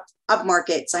a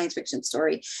upmarket science fiction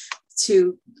story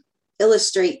to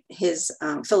illustrate his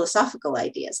philosophical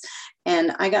ideas.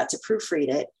 And I got to proofread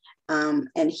it.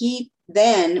 And he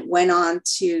then went on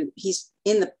to, he's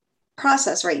in the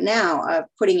process right now of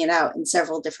putting it out in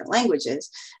several different languages.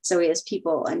 So he has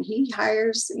people and he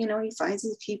hires, you know, he finds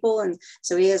these people. And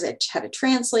so he had a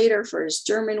translator for his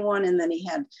German one. And then he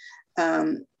had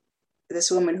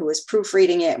this woman who was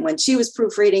proofreading it. And when she was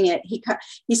proofreading it, he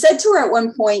said to her at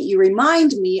one point, "You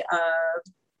remind me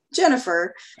of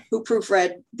Jennifer, who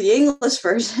proofread the English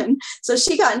version." So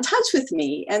she got in touch with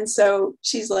me. And so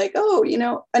she's like, "Oh, you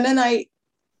know," and then I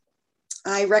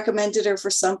recommended her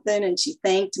for something and she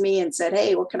thanked me and said,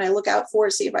 "Hey, what can I look out for?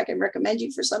 See if I can recommend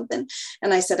you for something."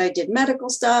 And I said, I did medical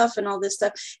stuff and all this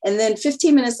stuff. And then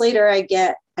 15 minutes later, I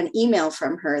get an email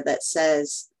from her that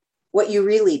says, "What you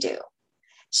really do."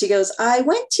 She goes, "I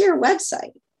went to your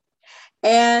website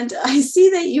and I see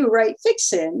that you write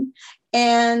fiction.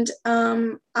 And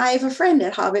I have a friend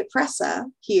at Hobbit Presse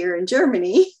here in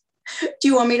Germany. Do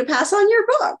you want me to pass on your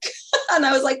book?" And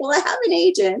I was like, "Well, I have an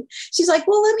agent." She's like,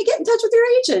 "Well, let me get in touch with your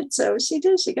agent." So she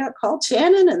did. She called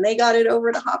Shannon and they got it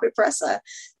over to Hobbit Presse.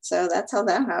 So that's how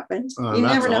that happened. You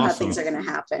never know how things are going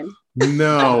to happen.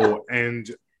 No.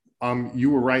 And you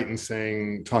were right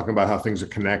in talking about how things are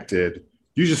connected.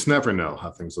 You just never know how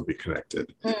things will be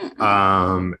connected.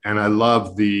 And I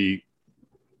love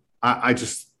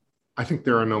I think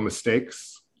there are no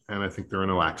mistakes and I think there are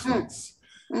no accidents.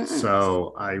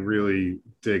 So I really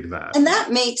dig that. And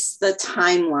that makes the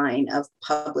timeline of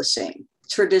publishing,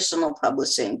 traditional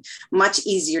publishing, much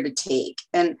easier to take.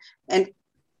 And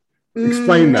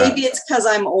explain that. Maybe it's because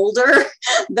I'm older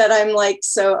that I'm like,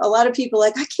 so a lot of people are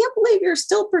like, "I can't believe you're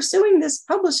still pursuing this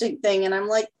publishing thing." And I'm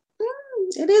like,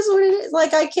 it is what it is.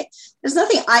 Like, there's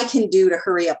nothing I can do to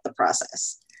hurry up the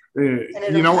process.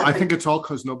 I think it's all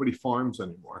because nobody farms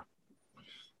anymore.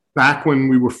 Back when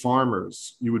we were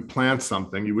farmers, you would plant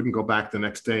something. You wouldn't go back the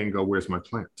next day and go, "Where's my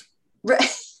plant?"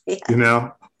 Right. Yeah. You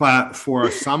know, but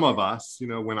for some of us, you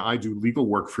know, when I do legal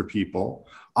work for people,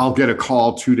 I'll get a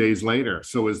call 2 days later.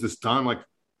 "So is this done?" Like,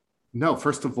 no,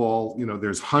 first of all, you know,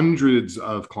 there's hundreds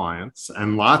of clients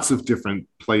and lots of different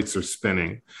plates are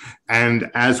spinning. And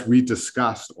as we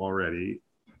discussed already,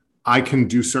 I can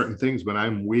do certain things, but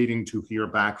I'm waiting to hear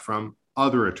back from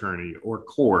other attorney or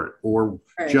court or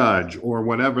judge or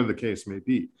whatever the case may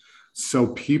be. So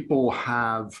people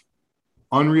have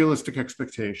unrealistic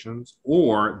expectations,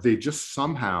 or they just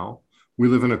somehow, we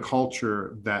live in a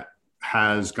culture that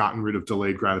has gotten rid of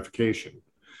delayed gratification.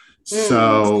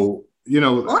 So, you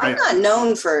know, well, I'm not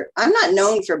known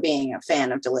for being a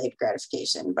fan of delayed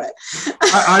gratification, but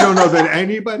I don't know that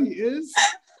anybody is,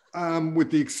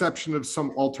 with the exception of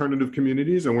some alternative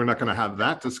communities, and we're not going to have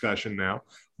that discussion now.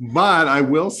 But I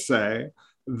will say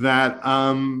that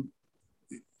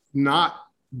not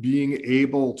being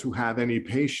able to have any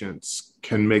patience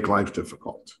can make life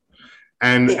difficult.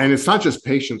 And it's not just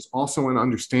patience, also an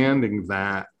understanding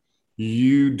that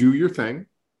you do your thing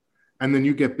and then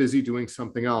you get busy doing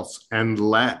something else and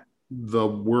let the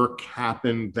work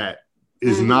happen that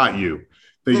is not you,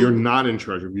 that you're not in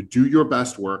charge of. You do your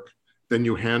best work, then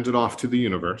you hand it off to the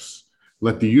universe.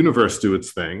 let the universe do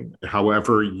its thing,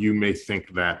 however you may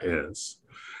think that is.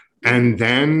 And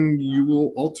then you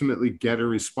will ultimately get a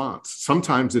response.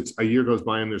 Sometimes it's a year goes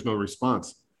by and there's no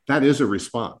response. That is a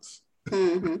response.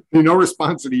 Mm-hmm. No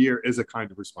response in a year is a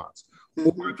kind of response.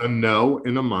 Mm-hmm. Or the no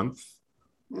in a month,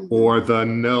 mm-hmm. or the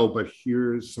no, but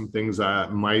here's some things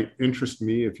that might interest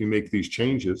me if you make these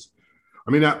changes.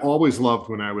 I mean, I always loved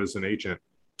when I was an agent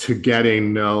to get a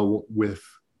no with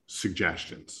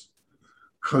suggestions,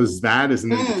 because that is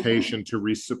an invitation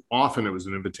to often it was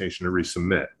an invitation to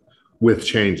resubmit with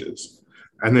changes.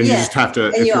 And then you just have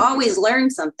to, and you always learn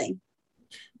something.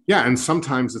 Yeah. And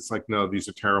sometimes it's like, no, these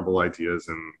are terrible ideas.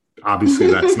 And obviously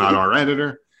that's not our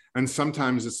editor. And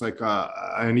sometimes it's like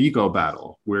an ego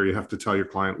battle where you have to tell your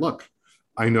client, look,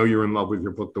 I know you're in love with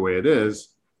your book the way it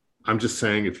is. I'm just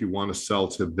saying, if you want to sell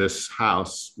to this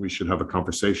house, we should have a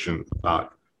conversation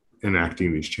about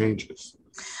enacting these changes.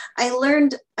 I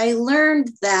learned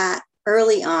that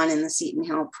early on in the Seton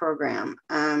Hill program,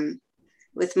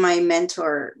 with my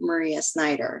mentor, Maria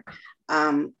Snyder.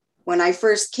 When I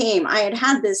first came, I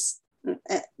had this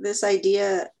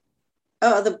idea.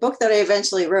 Oh, the book that I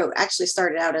eventually wrote actually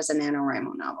started out as a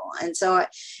NaNoWriMo novel. And so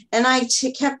I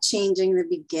kept changing the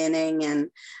beginning.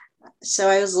 And so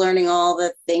I was learning all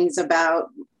the things about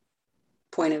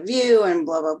point of view and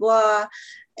blah, blah, blah.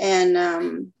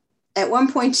 And at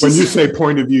one point, when you say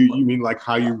point of view, you mean like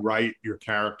how you write your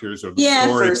characters, or the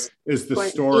story? Is the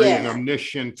story an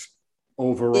omniscient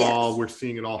overall? Yes. We're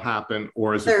seeing it all happen,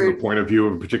 or is it from the point of view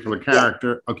of a particular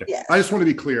character? Yeah. Okay, yes. I just want to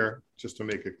be clear, just to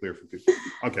make it clear for people.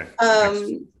 Okay.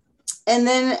 And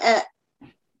then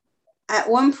at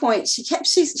one point, she kept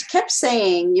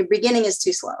saying, "Your beginning is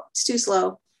too slow. It's too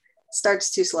slow. It starts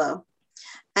too slow."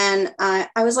 And I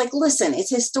was like, "Listen, it's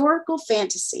historical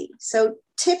fantasy, so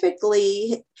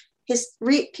typically."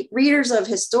 Readers of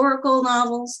historical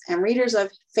novels and readers of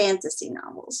fantasy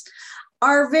novels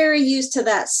are very used to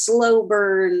that slow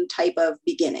burn type of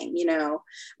beginning,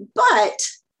 but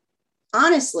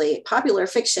honestly, popular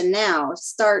fiction now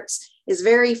is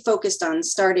very focused on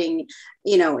starting,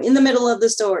 in the middle of the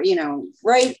story,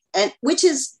 right. And which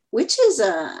is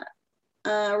a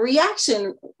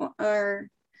reaction, or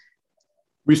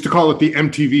we used to call it the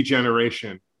MTV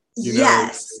generation.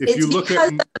 Yes. If you look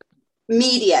at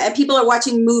media, and people are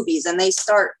watching movies and they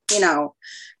start,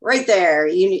 right there.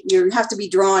 You have to be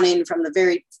drawn in from the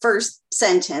very first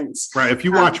sentence. Right. If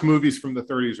you watch movies from the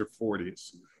 30s or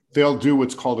 40s, they'll do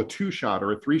what's called a 2-shot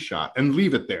or a 3-shot and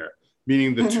leave it there,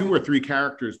 meaning the 2 or 3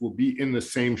 characters will be in the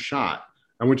same shot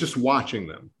and we're just watching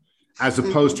them. As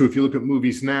opposed to, if you look at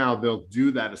movies now, they'll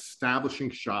do that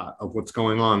establishing shot of what's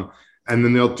going on, and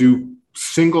then they'll do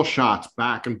single shots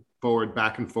back and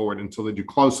forward until they do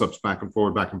close-ups back and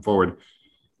forward.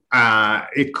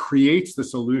 It creates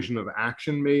this illusion of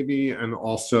action, maybe, and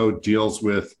also deals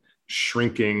with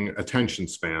shrinking attention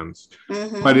spans.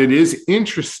 But it is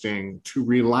interesting to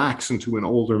relax into an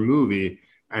older movie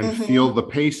and feel the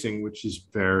pacing, which is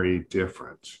very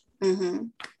different.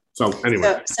 So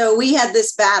anyway. So we had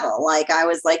this battle. Like, I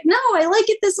was like, no, I like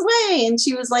it this way. And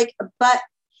she was like, but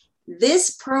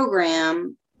this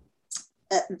program,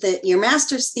 your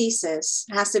master's thesis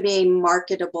has to be a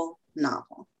marketable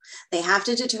novel. They have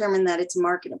to determine that it's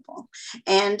marketable.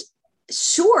 And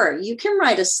sure, you can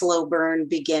write a slow burn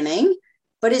beginning,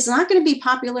 but it's not going to be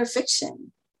popular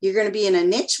fiction. You're going to be in a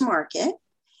niche market.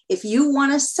 If you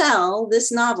want to sell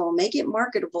this novel, make it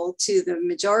marketable to the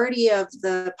majority of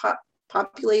the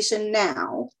population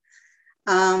now,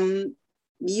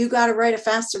 you got to write a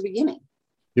faster beginning.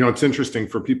 It's interesting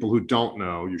for people who don't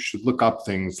know, you should look up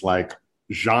things like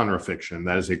genre fiction.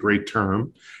 That is a great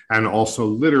term. And also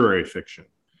literary fiction.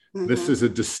 This is a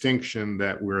distinction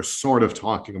that we're sort of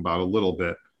talking about a little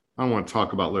bit. I don't want to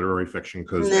talk about literary fiction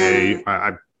because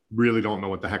I really don't know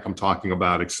what the heck I'm talking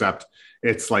about, except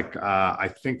it's like,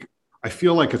 I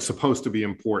feel like it's supposed to be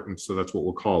important. So that's what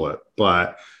we'll call it.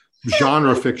 But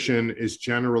genre fiction is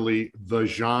generally the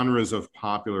genres of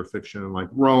popular fiction, like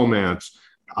romance,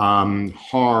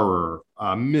 horror,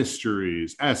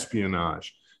 mysteries,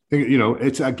 espionage.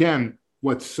 It's, again,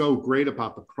 what's so great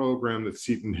about the program that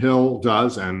Seton Hill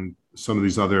does, and some of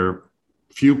these other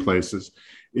few places,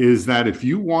 is that if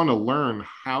you want to learn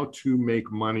how to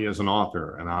make money as an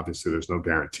author, and obviously there's no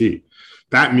guarantee,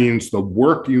 that means the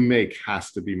work you make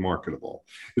has to be marketable.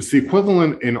 It's the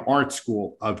equivalent in art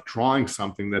school of drawing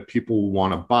something that people will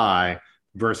want to buy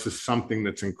versus something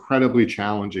that's incredibly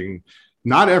challenging.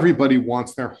 Not everybody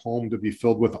wants their home to be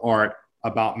filled with art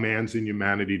about man's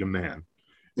inhumanity to man.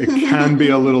 It can be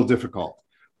a little difficult.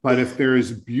 But if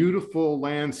there's beautiful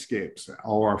landscapes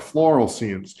or floral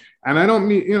scenes, and I don't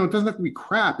mean, it doesn't have to be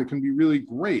crap, it can be really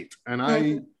great.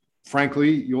 And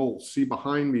frankly, you'll see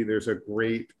behind me, there's a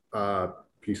great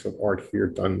piece of art here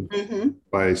done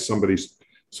by somebody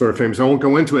sort of famous. I won't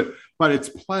go into it, but it's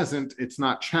pleasant. It's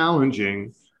not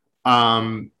challenging.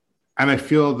 And I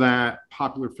feel that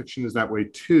popular fiction is that way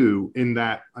too, in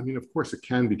that, I mean, of course it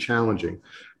can be challenging,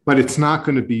 but it's not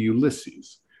going to be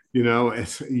Ulysses. You know,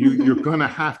 you're going to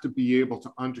have to be able to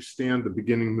understand the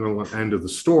beginning, middle, and end of the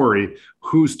story,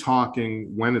 who's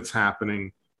talking, when it's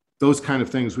happening, those kind of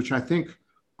things, which I think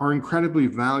are incredibly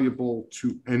valuable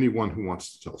to anyone who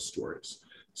wants to tell stories.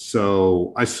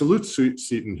 So I salute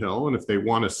Seton Hill, and if they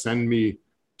want to send me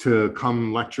to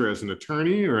come lecture as an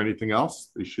attorney or anything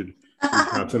else, they should reach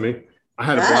out to me. I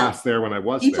had a blast there when I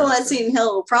was People there. at Seton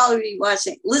Hill will probably be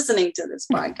listening to this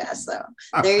podcast. So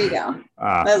there you go.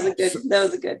 That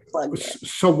was a good plug there.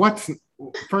 So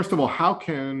first of all, how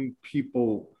can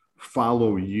people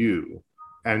follow you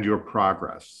and your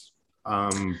progress?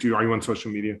 Are you on social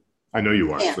media? I know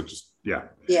you are. Yeah. So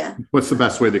yeah. What's the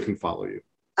best way they can follow you?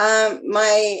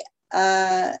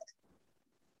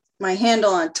 My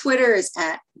handle on Twitter is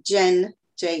at Jen,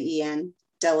 Jen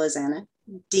Dellazana.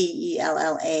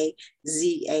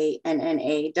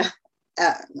 DELLAZANNA.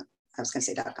 I was going to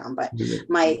say .com, but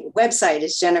my website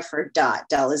is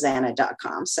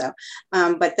jennifer.dellazana.com. So,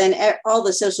 but then all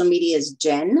the social media is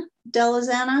Jen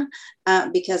Dellazana,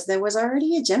 because there was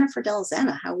already a Jennifer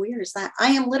Dellazana. How weird is that?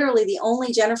 I am literally the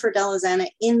only Jennifer Dellazana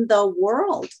in the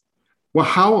world. Well,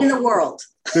 how in the world?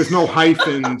 There's no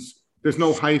hyphens. There's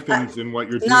no hyphens in what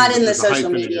you're doing. Not in the social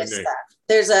media stuff.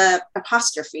 There's a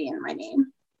apostrophe in my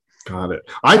name. Got it.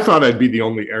 I thought I'd be the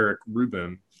only Eric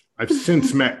Rubin. I've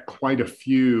since met quite a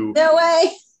few. No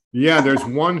way. Yeah, there's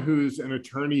one who's an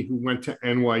attorney who went to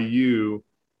NYU.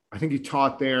 I think he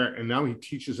taught there, and now he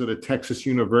teaches at a Texas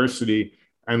university,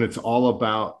 and it's all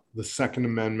about the Second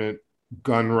Amendment,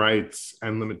 gun rights,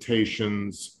 and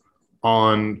limitations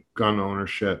on gun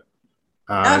ownership.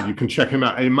 You can check him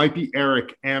out. It might be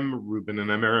Eric M. Rubin,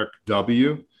 and I'm Eric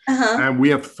W. And we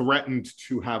have threatened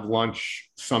to have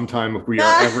lunch sometime if we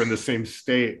are ever in the same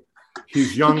state.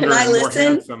 He's younger and more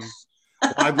handsome.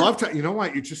 Well, I'd love to. You know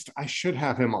what? I should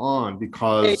have him on,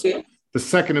 because the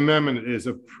Second Amendment is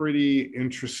a pretty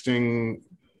interesting,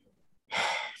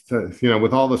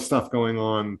 with all the stuff going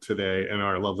on today in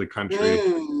our lovely country.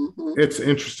 It's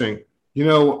interesting.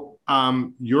 You're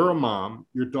a mom.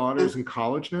 Your daughter's in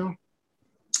college now?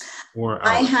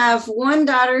 I have one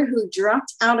daughter who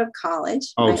dropped out of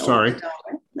college. Oh, sorry.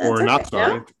 Or not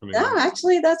sorry. No,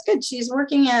 actually, that's good. She's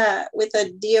working with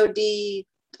a DOD.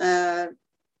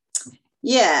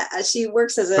 She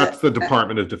works as That's the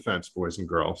Department of Defense, boys and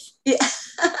girls. Yeah.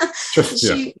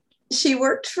 She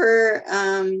worked for,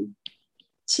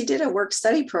 she did a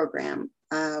work-study program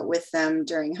with them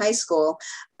during high school,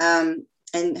 and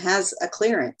has a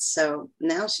clearance. So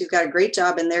now she's got a great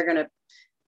job, and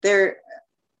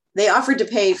they offered to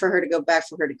pay for her to go back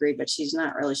for her degree, but she's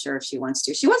not really sure if she wants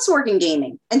to. She wants to work in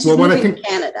gaming, and she's moving to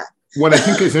Canada. What I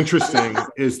think is interesting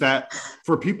is that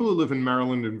for people who live in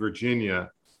Maryland and Virginia,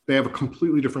 they have a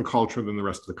completely different culture than the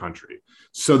rest of the country.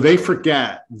 So they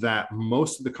forget that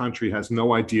most of the country has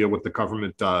no idea what the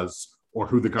government does or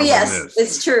who the government is. Yes,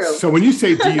 it's true. So when you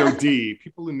say DOD,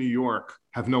 people in New York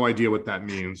have no idea what that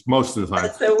means most of the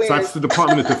time. So that's the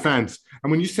Department of Defense.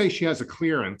 And when you say she has a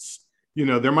clearance,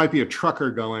 there might be a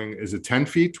trucker going, is it 10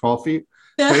 feet, 12 feet?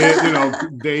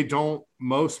 They don't,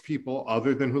 most people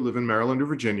other than who live in Maryland or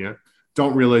Virginia,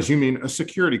 don't realize you mean a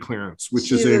security clearance,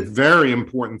 which is a very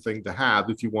important thing to have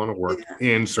if you want to work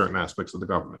in certain aspects of the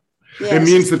government. Yes. It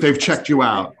means that they've checked you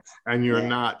out and you're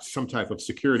not some type of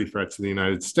security threat to the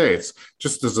United States.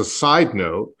 Just as a side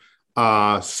note,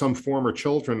 some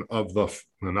children of the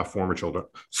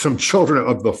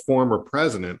former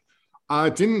president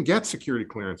didn't get security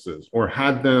clearances or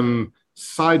had them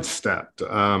sidestepped.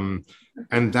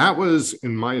 And that was,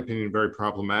 in my opinion, very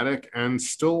problematic and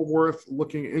still worth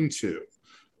looking into.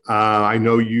 I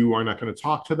know you are not going to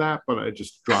talk to that, but I'm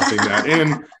just dropping that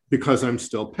in because I'm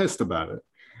still pissed about it.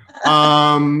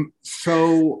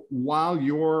 So while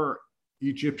your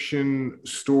Egyptian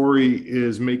story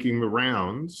is making the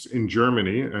rounds in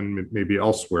Germany and maybe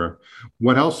elsewhere,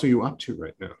 what else are you up to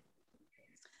right now?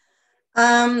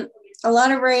 A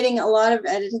lot of writing, a lot of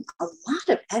editing.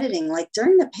 Like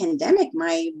during the pandemic,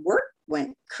 my work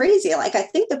went crazy. Like I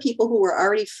think the people who were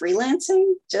already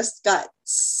freelancing just got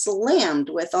slammed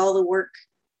with all the work,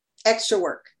 extra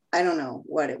work. I don't know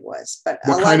what it was, but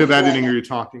what kind of editing are you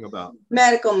talking about?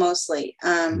 Medical mostly.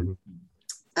 And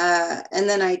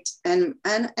then and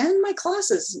my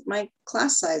classes went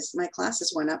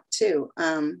up too.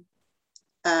 But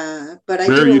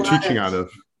where are you teaching out of?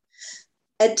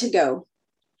 Ed2Go.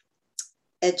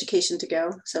 Education to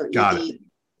Go. So Got it.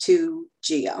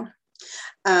 ED2GO.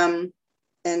 And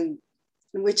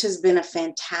which has been a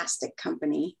fantastic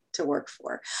company to work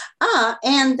for.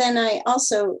 And then I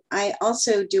also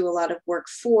do a lot of work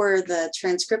for the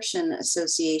Transcription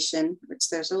Association, which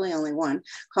there's really only one,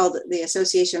 called the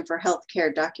Association for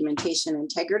Healthcare Documentation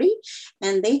Integrity.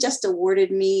 And they just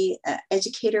awarded me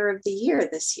Educator of the Year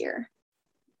this year.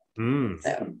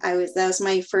 So that was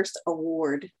my first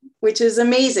award, which is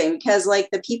amazing because like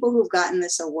the people who've gotten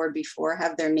this award before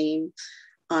have their name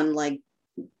on like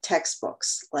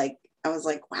textbooks. Like, I was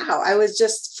like, wow, I was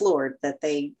just floored that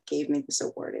they gave me this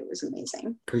award. It was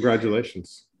amazing.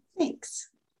 Congratulations. Thanks.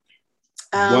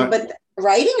 But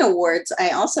writing awards, I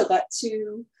also got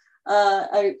to,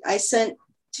 I sent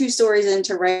 2 stories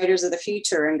into Writers of the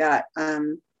Future and got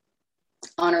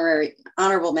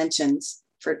honorable mentions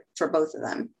for both of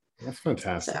them. That's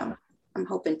fantastic. So I'm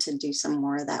hoping to do some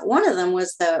more of that. One of them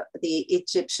was the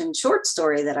Egyptian short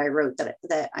story that I wrote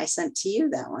that I sent to you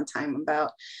that one time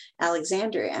about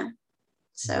Alexandria.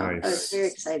 So nice. I was very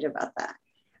excited about that.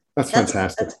 That's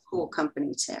fantastic. That's a cool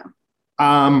company too.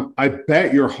 I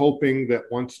bet you're hoping that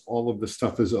once all of this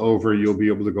stuff is over, you'll be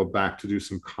able to go back to do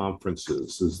some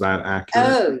conferences. Is that accurate?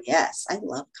 Oh, yes. I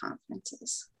love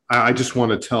conferences. I just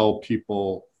want to tell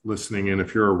people listening in,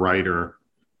 if you're a writer,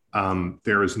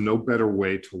 there is no better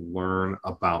way to learn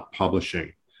about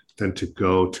publishing than to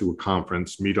go to a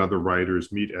conference, meet other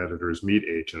writers, meet editors, meet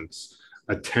agents,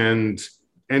 attend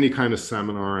any kind of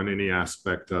seminar on any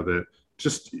aspect of it.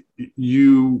 Just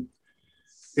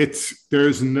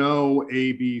there's no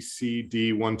A, B, C,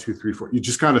 D, 1, 2, 3, 4. You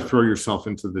just got to throw yourself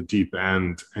into the deep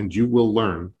end and you will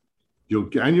learn.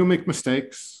 You'll make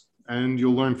mistakes and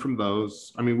you'll learn from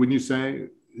those. I mean, wouldn't you say,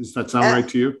 does that sound right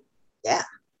to you? Yeah.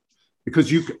 Because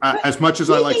you, as much as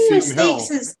I like Seton Hill.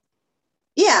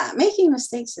 Making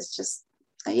mistakes is just,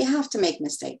 you have to make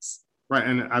mistakes. Right.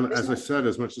 And as I said,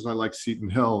 as much as I like Seton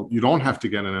Hill, you don't have to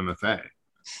get an MFA.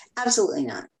 Absolutely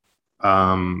not.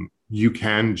 You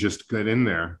can just get in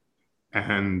there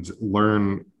and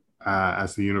learn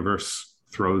as the universe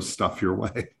throws stuff your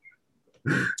way.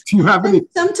 Do you have any?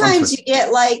 Sometimes you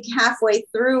get like halfway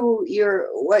through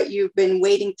what you've been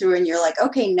waiting through and you're like,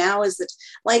 okay, now is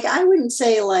like, I wouldn't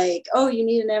say like, oh, you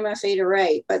need an MFA to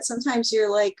write, but sometimes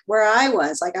you're like where I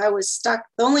was stuck.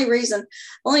 The only reason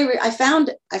I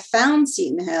found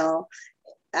Seton Hill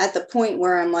at the point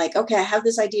where I'm like, okay, I have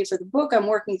this idea for the book. I'm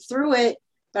working through it,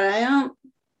 but I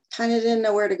kind of didn't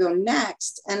know where to go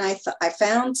next. And I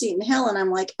found Seton Hill and I'm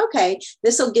like, okay,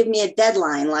 this will give me a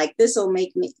deadline. Like this will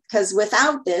make me, because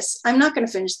without this, I'm not going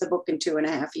to finish the book in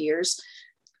 2.5 years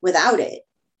without it.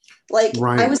 Like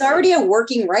right. I was already a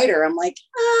working writer. I'm like,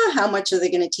 how much are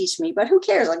they going to teach me? But who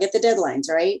cares? I'll get the deadlines,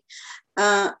 right?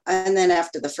 And then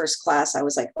after the first class, I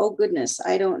was like, oh goodness,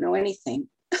 I don't know anything.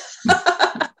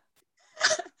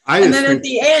 And then at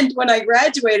the end, when I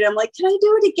graduated, I'm like, can I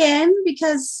do it again?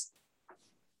 Because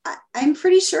I'm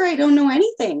pretty sure I don't know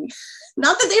anything.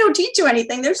 Not that they don't teach you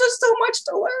anything. There's just so much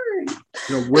to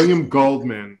learn. William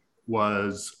Goldman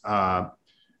was a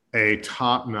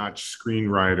top-notch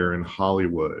screenwriter in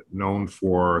Hollywood, known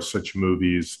for such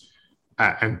movies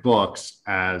and books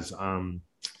as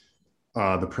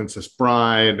The Princess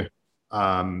Bride,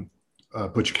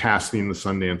 Butch Cassidy and the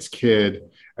Sundance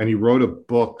Kid. And he wrote a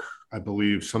book, I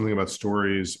believe, something about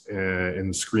stories in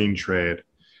the screen trade.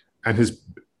 And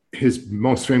his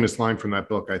most famous line from that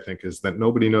book, I think, is that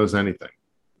nobody knows anything.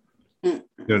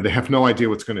 They have no idea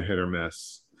what's going to hit or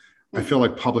miss. I feel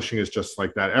like publishing is just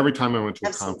like that. Every time I went to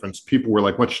a conference, people were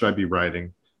like, what should I be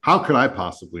writing? How could I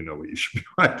possibly know what you should be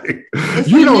writing?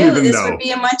 You don't even know. This would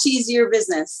be a much easier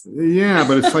business. Yeah,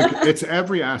 but it's like, it's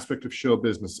every aspect of show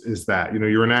business is that,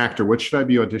 you're an actor. What should I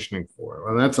be auditioning for?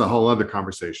 Well, that's a whole other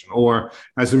conversation. Or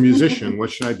as a musician,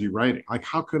 what should I be writing? Like,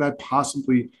 how could I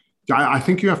possibly... I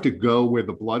think you have to go where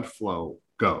the blood flow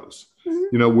goes,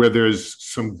 where there's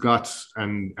some guts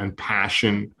and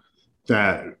passion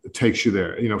that takes you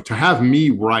there. To have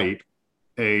me write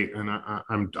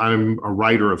I'm a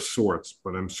writer of sorts,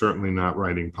 but I'm certainly not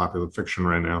writing popular fiction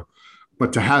right now.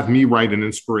 But to have me write an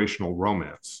inspirational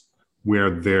romance where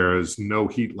there's no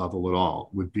heat level at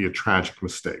all would be a tragic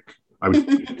mistake.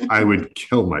 I would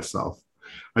kill myself.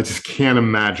 I just can't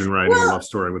imagine writing a love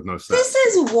story with no sex. This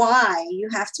is why you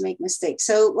have to make mistakes.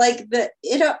 So like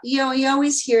you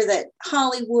always hear that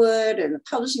Hollywood and the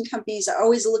publishing companies are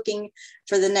always looking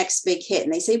for the next big hit.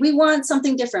 And they say, we want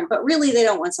something different, but really they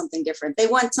don't want something different. They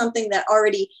want something that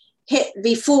already hit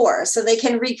before so they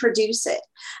can reproduce it.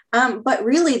 But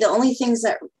really the only things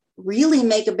that really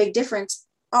make a big difference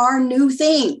are new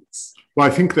things. Well, I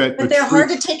think that but they're hard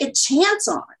to take a chance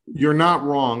on. You're not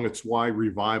wrong. It's why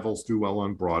revivals do well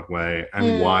on Broadway,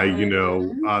 and why,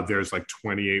 there's like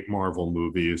 28 Marvel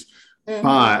movies.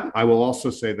 But I will also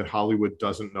say that Hollywood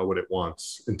doesn't know what it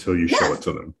wants until you show it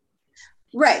to them.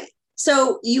 Right.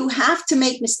 So you have to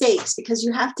make mistakes because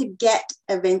you have to get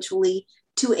eventually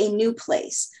to a new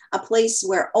place, a place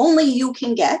where only you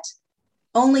can get,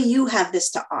 only you have this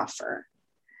to offer.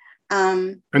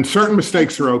 And certain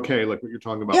mistakes are okay, like what you're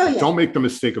talking about. Don't make the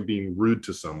mistake of being rude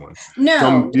to someone.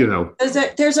 No, there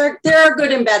are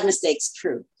good and bad mistakes.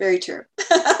 True, very true.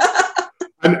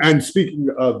 And speaking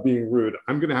of being rude,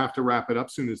 I'm going to have to wrap it up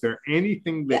soon. Is there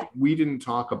anything that we didn't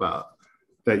talk about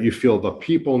that you feel the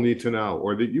people need to know,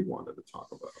 or that you wanted to talk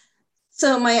about?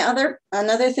 So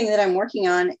another thing that I'm working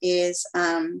on is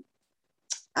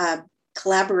a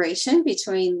collaboration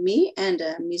between me and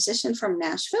a musician from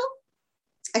Nashville.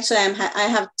 Actually, I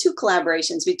have two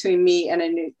collaborations between me and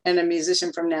a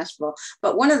musician from Nashville,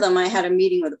 but one of them I had a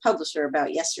meeting with a publisher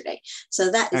about yesterday. So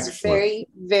that is very,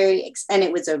 very, and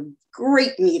it was a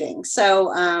great meeting.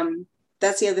 So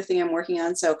that's the other thing I'm working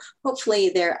on. So hopefully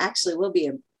there actually will be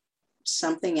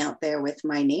something out there with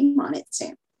my name on it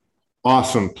soon.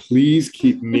 Awesome. Please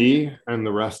keep me and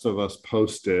the rest of us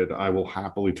posted. I will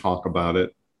happily talk about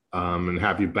it and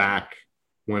have you back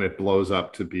when it blows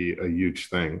up to be a huge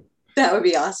thing. That would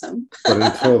be awesome. But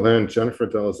until then, Jennifer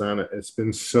De Lozana, it's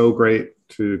been so great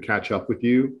to catch up with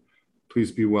you.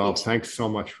 Please be well. Thanks so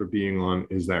much for being on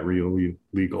Is That Really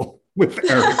Legal with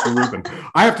Eric Rubin.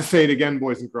 I have to say it again,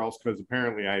 boys and girls, because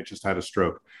apparently I just had a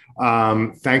stroke.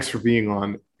 Thanks for being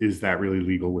on Is That Really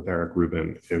Legal with Eric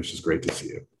Rubin. It was just great to see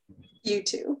you. You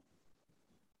too.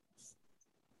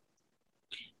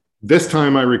 This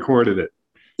time I recorded it.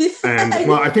 And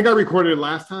I think I recorded it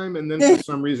last time, and then for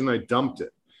some reason I dumped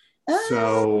it.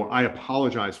 So I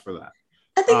apologize for that.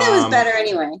 I think that was better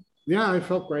anyway. Yeah, I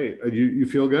felt great. You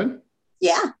feel good?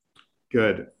 Yeah.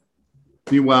 Good.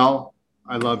 Be well.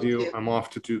 I love you. I'm off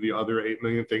to do the other 8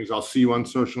 million things. I'll see you on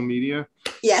social media.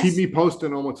 Yes. Keep me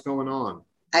posted on what's going on.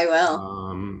 I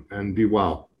will. And be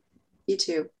well. You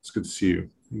too. It's good to see you.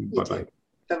 Bye-bye.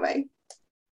 Bye-bye.